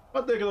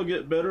I think it'll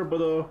get better,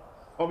 but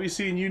I'll be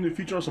seeing you in the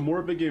future on some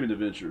more big gaming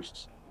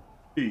adventures.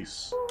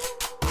 Peace.